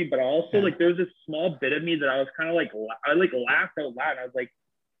over me, but also like there was this small bit of me that I was kind of like, I like laughed out loud. I was like,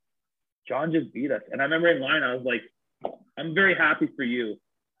 John just beat us. And I remember in line, I was like, I'm very happy for you.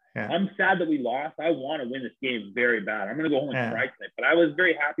 I'm sad that we lost. I want to win this game very bad. I'm going to go home and cry tonight. But I was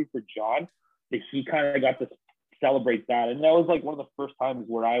very happy for John that he kind of got to celebrate that. And that was like one of the first times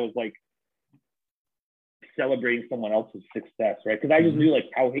where I was like celebrating someone else's success, right? Because I just knew like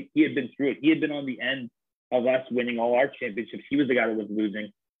how he had been through it. He had been on the end of us winning all our championships. He was the guy that was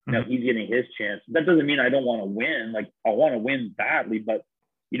losing. Now he's getting his chance. That doesn't mean I don't want to win. Like, I want to win badly, but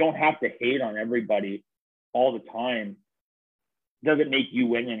you don't have to hate on everybody all the time. Doesn't make you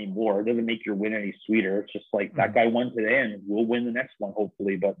win anymore. It doesn't make your win any sweeter. It's just like that guy won today and we'll win the next one,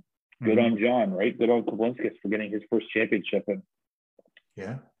 hopefully. But good on John, right? Good on Kablinskis for getting his first championship. And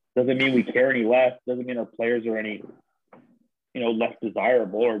doesn't mean we care any less. Doesn't mean our players are any, you know, less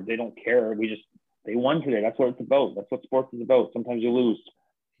desirable or they don't care. They won today. That's what it's about. That's what sports is about. Sometimes you lose.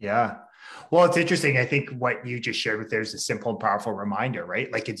 Yeah. Well, it's interesting. I think what you just shared with there is a simple and powerful reminder,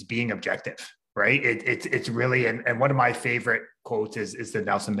 right? Like, it's being objective, right? It's really, and one of my favorite quotes is the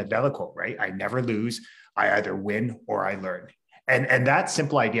Nelson Mandela quote, right? I never lose. I either win or I learn. And that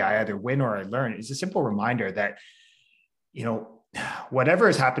simple idea, I either win or I learn, is a simple reminder that, you know, whatever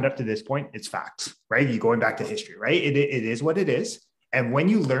has happened up to this point, it's facts, right? You're going back to history, right? It is what it is. And when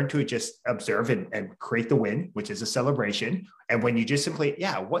you learn to just observe and create the win, which is a celebration, and when you just simply,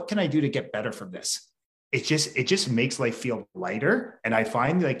 what can I do to get better from this? It just makes life feel lighter. And I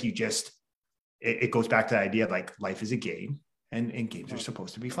find like it goes back to the idea of like life is a game and games are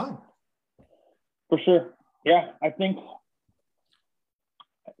supposed to be fun. For sure. Yeah, I think,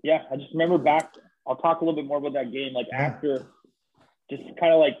 I just remember back, I'll talk a little bit more about that game. Like after, just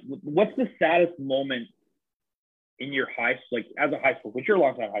kind of like, what's the saddest moment in your like as a high school coach, you're a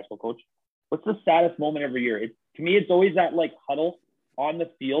long-time high school coach. What's the saddest moment every year? To me, it's always that like huddle on the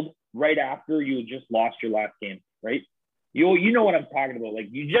field right after you just lost your last game, right? You know what I'm talking about. Like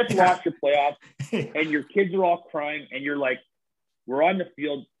you just lost your playoffs and your kids are all crying and you're like, we're on the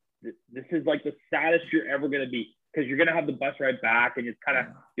field. This is like the saddest you're ever going to be because you're going to have the bus ride back and it's kind of,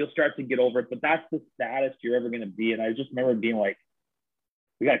 you'll start to get over it, but that's the saddest you're ever going to be. And I just remember being like,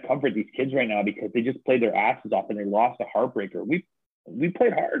 we got to comfort these kids right now because they just played their asses off and they lost a heartbreaker. We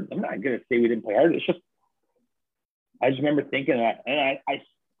played hard. I'm not going to say we didn't play hard. It's just, I just remember thinking that, and I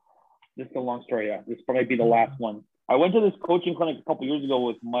this is a long story. Yeah, this might be the last one. I went to this coaching clinic a couple years ago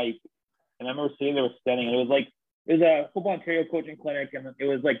with Mike, and I remember sitting there with Stenning, and it was a Football Ontario coaching clinic, and it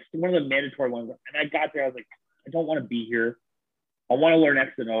was like one of the mandatory ones. And I got there, I was like, I don't want to be here. I want to learn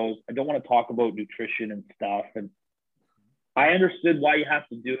X and O's. I don't want to talk about nutrition and stuff. And I understood why you have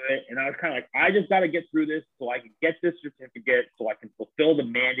to do it. And I was kind of like, I just got to get through this so I can get this certificate, so I can fulfill the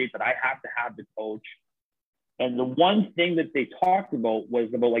mandate that I have to have the coach. And the one thing that they talked about was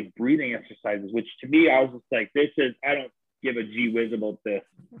about like breathing exercises, which to me, I was just like, I don't give a gee whiz about this.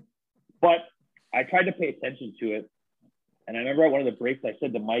 But I tried to pay attention to it. And I remember at one of the breaks, I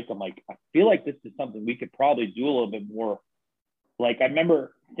said to Mike, I'm like, I feel like this is something we could probably do a little bit more. Like, I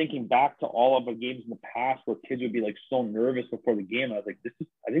remember thinking back to all of the games in the past where kids would be like so nervous before the game. I was like,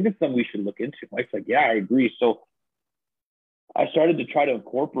 I think it's something we should look into. Mike's like, yeah, I agree. So I started to try to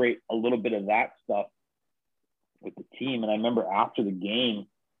incorporate a little bit of that stuff with the team. And I remember after the game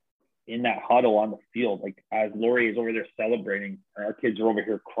in that huddle on the field, like as Lori is over there celebrating and our kids are over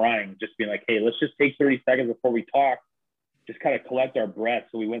here crying, just being like, hey, let's just take 30 seconds before we talk, just kind of collect our breath.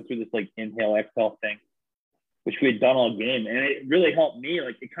 So we went through this like inhale, exhale thing, which we had done all game. And it really helped me.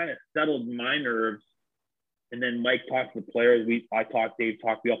 Like it kind of settled my nerves. And then Mike talked to the players. I talked, Dave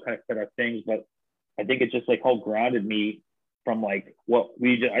talked, we all kind of said our things, but I think it just like helped grounded me from like what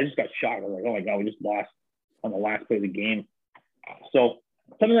I just got shocked. I was like, oh my God, we just lost on the last play of the game. So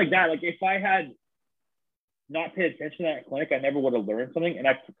something like that, like if I had not paid attention to that clinic, I never would have learned something. And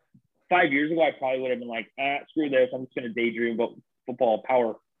 5 years ago, I probably would have been like, screw this. I'm just going to daydream about football,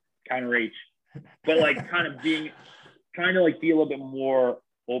 power, counter H. But like kind of trying to like be a little bit more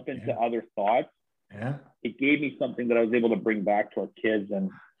open to other thoughts. Yeah. It gave me something that I was able to bring back to our kids. And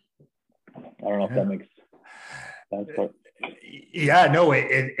I don't know if that makes sense, but yeah, no,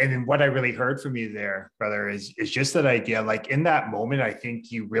 and what I really heard from you there, brother, is just that idea. Like in that moment, I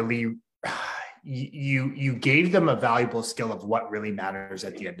think you really you gave them a valuable skill of what really matters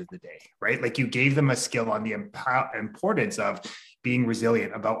at the end of the day, right? Like you gave them a skill on the importance of being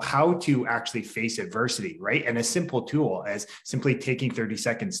resilient, about how to actually face adversity, right? And a simple tool as simply taking 30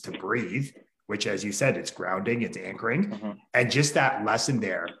 seconds to breathe, which, as you said, it's grounding, it's anchoring, and just that lesson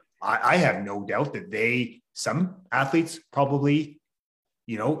there. I have no doubt that some athletes probably,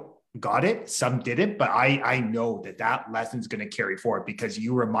 got it, some didn't, but I know that lesson's going to carry forward because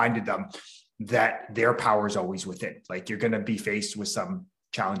you reminded them that their power is always within. Like you're going to be faced with some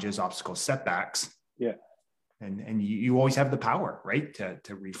challenges, obstacles, setbacks. Yeah. And you always have the power, right? To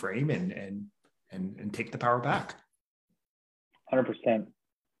reframe and take the power back. 100%.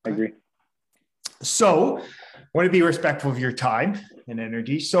 I agree. So I want to be respectful of your time and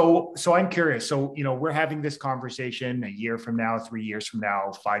energy. So I'm curious. So, we're having this conversation a year from now, 3 years from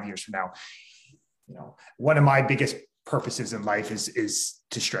now, 5 years from now. One of my biggest purposes in life is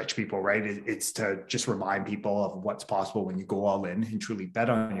to stretch people, right? It's to just remind people of what's possible when you go all in and truly bet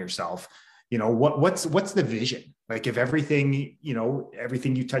on yourself. What's the vision? Like if everything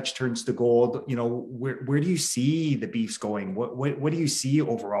you touch turns to gold, where do you see the Beefs going? What do you see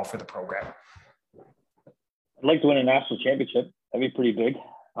overall for the program? I'd like to win a national championship. That'd be pretty big.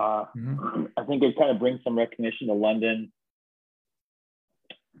 I think it kind of brings some recognition to London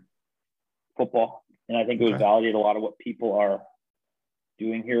football. And I think it would validate a lot of what people are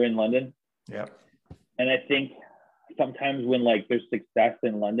doing here in London. Yeah. And I think sometimes when like there's success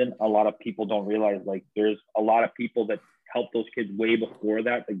in London, a lot of people don't realize like there's a lot of people that helped those kids way before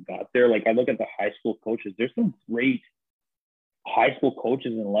that got there. Like I look at the high school coaches, there's some great high school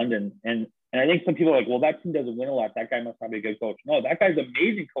coaches in London. And I think some people are like, well, that team doesn't win a lot. That guy must not be a good coach. No, that guy's an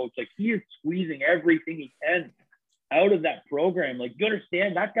amazing coach. Like he is squeezing everything he can out of that program. Like you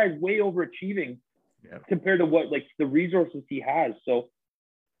understand that guy's way overachieving compared to what like the resources he has. So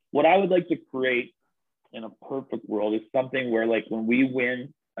what I would like to create in a perfect world is something where like when we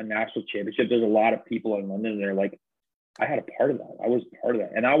win a national championship, there's a lot of people in London that are like, I had a part of that. I was part of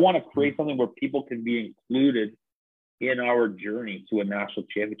that. And I want to create something where people can be included in our journey to a national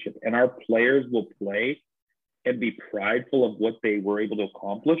championship. And our players will play and be prideful of what they were able to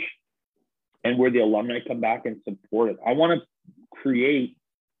accomplish. and where the alumni come back and support it. I want to create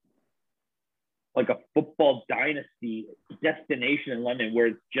like a football dynasty destination in London where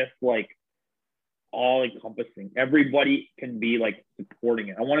it's just like all encompassing. Everybody can be like supporting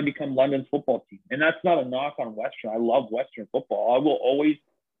it. I want to become London's football team. And that's not a knock on Western. I love Western football. I will always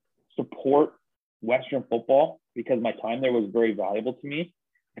support Western football because my time there was very valuable to me.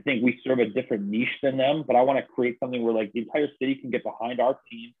 I think we serve a different niche than them, but I want to create something where like the entire city can get behind our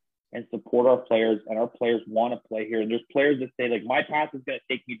team and support our players, and our players want to play here. And there's players that say like my path is going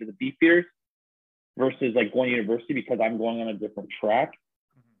to take me to the B Fears versus like going to university because I'm going on a different track.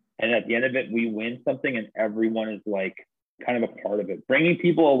 And at the end of it, we win something and everyone is like kind of a part of it. Bringing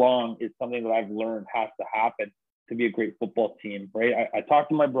people along is something that I've learned has to happen to be a great football team, right? I talked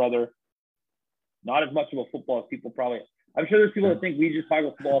to my brother, not as much about football as people probably, I'm sure there's people that think we just talk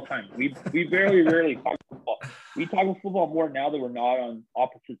about football all the time. We rarely talk about football. We talk about football more now that we're not on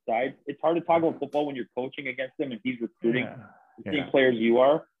opposite sides. It's hard to talk about football when you're coaching against them and he's recruiting the same players you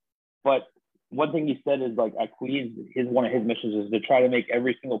are. But one thing he said is like at Queens, one of his missions is to try to make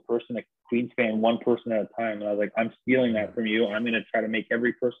every single person a Queens fan, one person at a time. And I was like, I'm stealing that from you. I'm going to try to make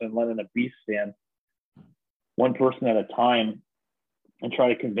every person in London a Beast fan, one person at a time, and try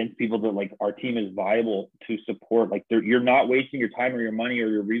to convince people that like our team is viable to support. Like you're not wasting your time or your money or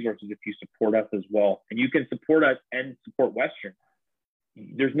your resources if you support us as well. And you can support us and support Western.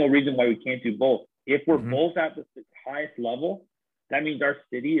 There's no reason why we can't do both. If we're both at the highest level, that means our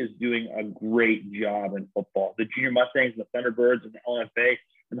city is doing a great job in football. The Junior Mustangs and the Thunderbirds and the LFA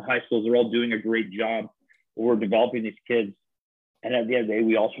and the high schools are all doing a great job. We're developing these kids. And at the end of the day,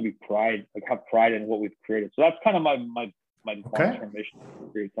 we all should be have pride in what we've created. So that's kind of my long-term mission,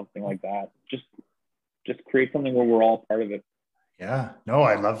 to create something like that. Just create something where we're all part of it. Yeah, no,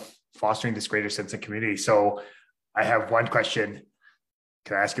 I love fostering this greater sense of community. So I have one question.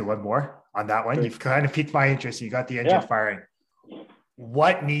 Can I ask you one more on that one? Sure. You've kind of piqued my interest. You got the engine firing.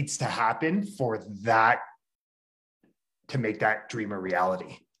 What needs to happen for that to make that dream a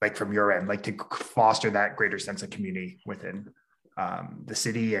reality? Like from your end, like to foster that greater sense of community within the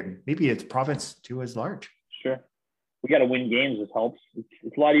city and maybe its province too as large? Sure. We got to win games. This helps.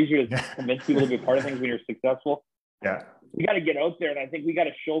 It's a lot easier to convince people to be part of things when you're successful. Yeah. We got to get out there. And I think we got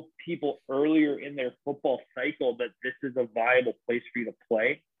to show people earlier in their football cycle that this is a viable place for you to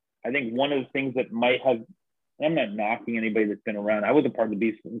play. I think one of the things that might have, I'm not knocking anybody that's been around. I was a part of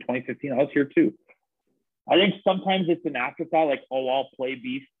the Beast in 2015. I was here too. I think sometimes it's an afterthought, like, oh, I'll play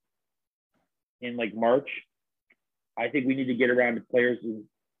Beast in like March. I think we need to get around to players in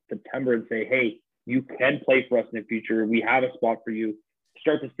September and say, hey, you can play for us in the future. We have a spot for you.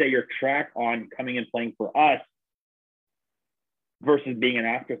 Start to set your track on coming and playing for us versus being an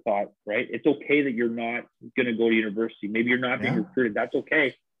afterthought, right? It's okay that you're not going to go to university. Maybe you're not being recruited. That's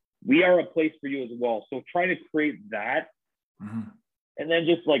okay. We are a place for you as well. So trying to create that and then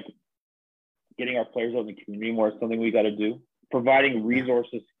just like getting our players out in the community more is something we got to do. Providing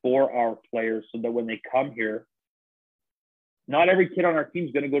resources for our players so that when they come here, not every kid on our team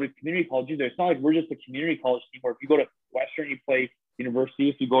is going to go to community college either. It's not like we're just a community college team where if you go to Western, you play university.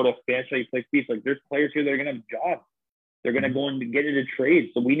 If you go to Fanshawe, you play Beast. Like there's players here that are going to have jobs. They're going to go and get into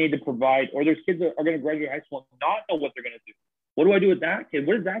trades. So we need to provide, or there's kids that are going to graduate high school and not know what they're going to do. What do I do with that kid?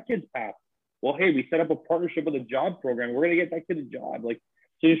 What is that kid's path? Well, hey, we set up a partnership with a job program. We're going to get that kid a job. Like,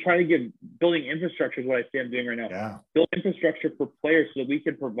 so just trying to building infrastructure is what I say I'm doing right now. Yeah. Build infrastructure for players so that we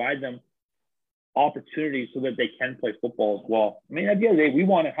can provide them opportunities so that they can play football as well. I mean, at the end of the day, we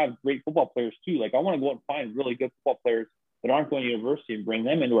want to have great football players too. Like I want to go out and find really good football players that aren't going to university and bring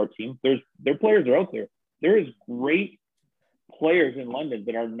them into our team. Their players are out there. There is great players in London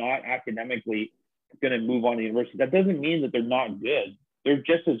that are not academically going to move on to university. That doesn't mean that they're not good. They're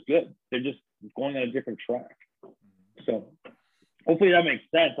just as good. They're just going on a different track. So hopefully that makes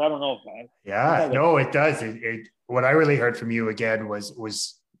sense. I don't know if it does. What I really heard from you again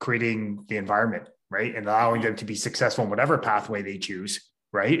was creating the environment, right? And allowing them to be successful in whatever pathway they choose,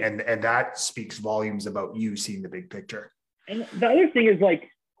 right? And that speaks volumes about you seeing the big picture. And the other thing is like,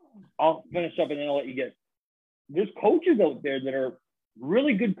 I'll finish up and then I'll let you get, there's coaches out there that are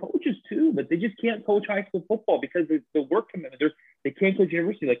really good coaches too, but they just can't coach high school football because of the work commitment. They can't coach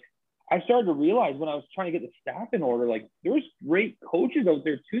university. Like I started to realize when I was trying to get the staff in order, like there's great coaches out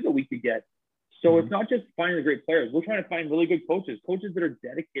there too that we could get. So it's not just finding the great players. We're trying to find really good coaches that are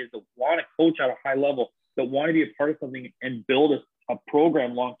dedicated, that want to coach at a high level, that want to be a part of something and build a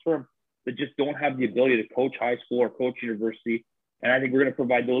program long-term, that just don't have the ability to coach high school or coach university. And I think we're going to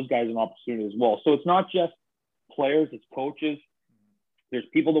provide those guys an opportunity as well. So it's not just players, it's coaches. There's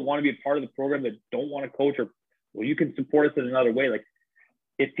people that want to be a part of the program that don't want to coach, or well, you can support us in another way. Like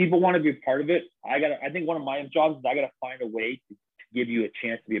if people want to be a part of it, I think one of my jobs is I got to find a way to give you a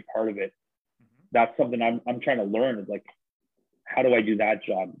chance to be a part of it. That's something I'm trying to learn, is like, how do I do that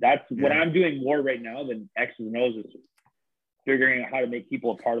job? That's what I'm doing more right now than X's and O's, is figuring out how to make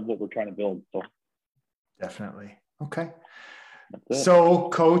people a part of what we're trying to build. So definitely. Okay. So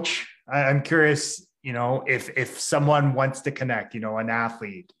Coach, I'm curious, if someone wants to connect, an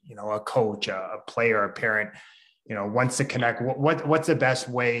athlete, a coach, a player, a parent, wants to connect, what's the best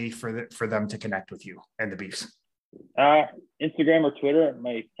way for them to connect with you and the Beefs? Instagram or Twitter.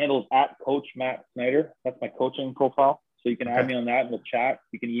 My handle is @Coach Matt Snyder. That's my coaching profile. So you can add me on that and we'll chat.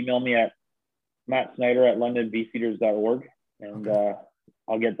 You can email me at mattsnyder@londonbeefeaters.org, and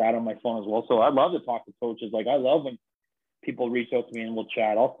I'll get that on my phone as well. So I'd love to talk to coaches. Like, I love when people reach out to me and we'll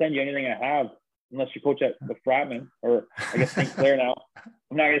chat. I'll send you anything I have, unless you coach at the Fratman, or I guess St. Clair now.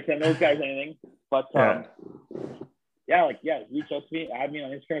 I'm not gonna send those guys anything, but reach out to me, add me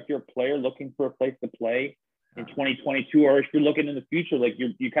on Instagram if you're a player looking for a place to play in 2022, or if you're looking in the future, like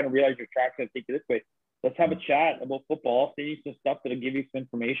you kind of realize your track's gonna take you this way. Let's have a chat about football. I'll send you some stuff that'll give you some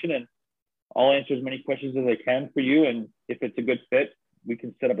information, and I'll answer as many questions as I can for you. And if it's a good fit, we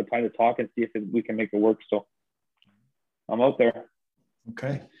can set up a time to talk and see if we can make it work. So I'm out there.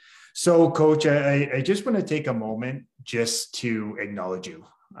 Okay. So Coach, I just want to take a moment just to acknowledge you.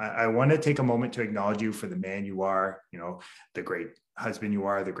 I want to take a moment to acknowledge you for the man you are, the great husband you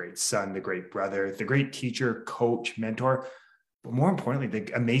are, the great son, the great brother, the great teacher, coach, mentor, but more importantly,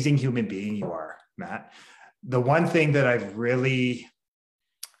 the amazing human being you are, Matt. The one thing that I've really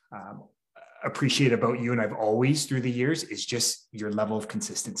appreciate about you, and I've always through the years, is just your level of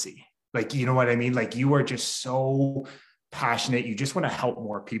consistency. Like, you know what I mean? Like, you are just so passionate. You just want to help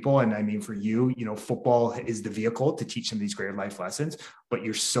more people. And I mean, for you, football is the vehicle to teach them these great life lessons, but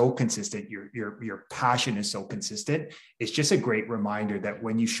you're so consistent. Your passion is so consistent. It's just a great reminder that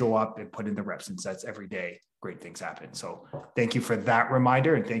when you show up and put in the reps and sets every day, great things happen. So thank you for that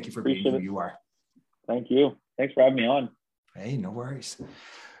reminder. And thank you for being who you are. Thank you. Thanks for having me on. Hey, no worries.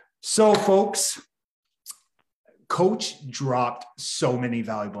 So folks, Coach dropped so many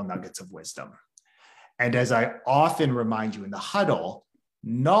valuable nuggets of wisdom. And as I often remind you in the huddle,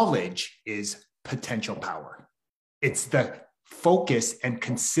 knowledge is potential power. It's the focus and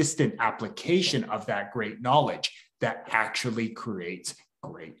consistent application of that great knowledge that actually creates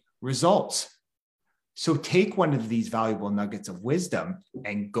great results. So take one of these valuable nuggets of wisdom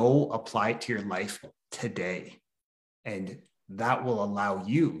and go apply it to your life today. And that will allow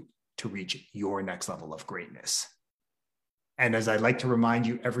you to reach your next level of greatness. And as I like to remind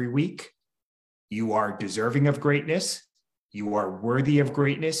you every week, you are deserving of greatness. You are worthy of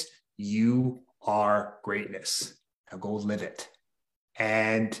greatness. You are greatness. Now go live it.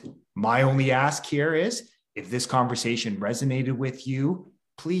 And my only ask here is, if this conversation resonated with you,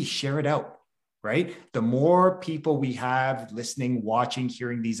 please share it out, right? The more people we have listening, watching,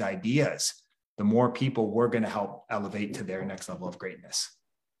 hearing these ideas, the more people we're going to help elevate to their next level of greatness.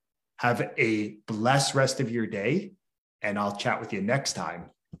 Have a blessed rest of your day, and I'll chat with you next time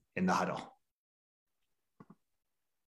in the huddle.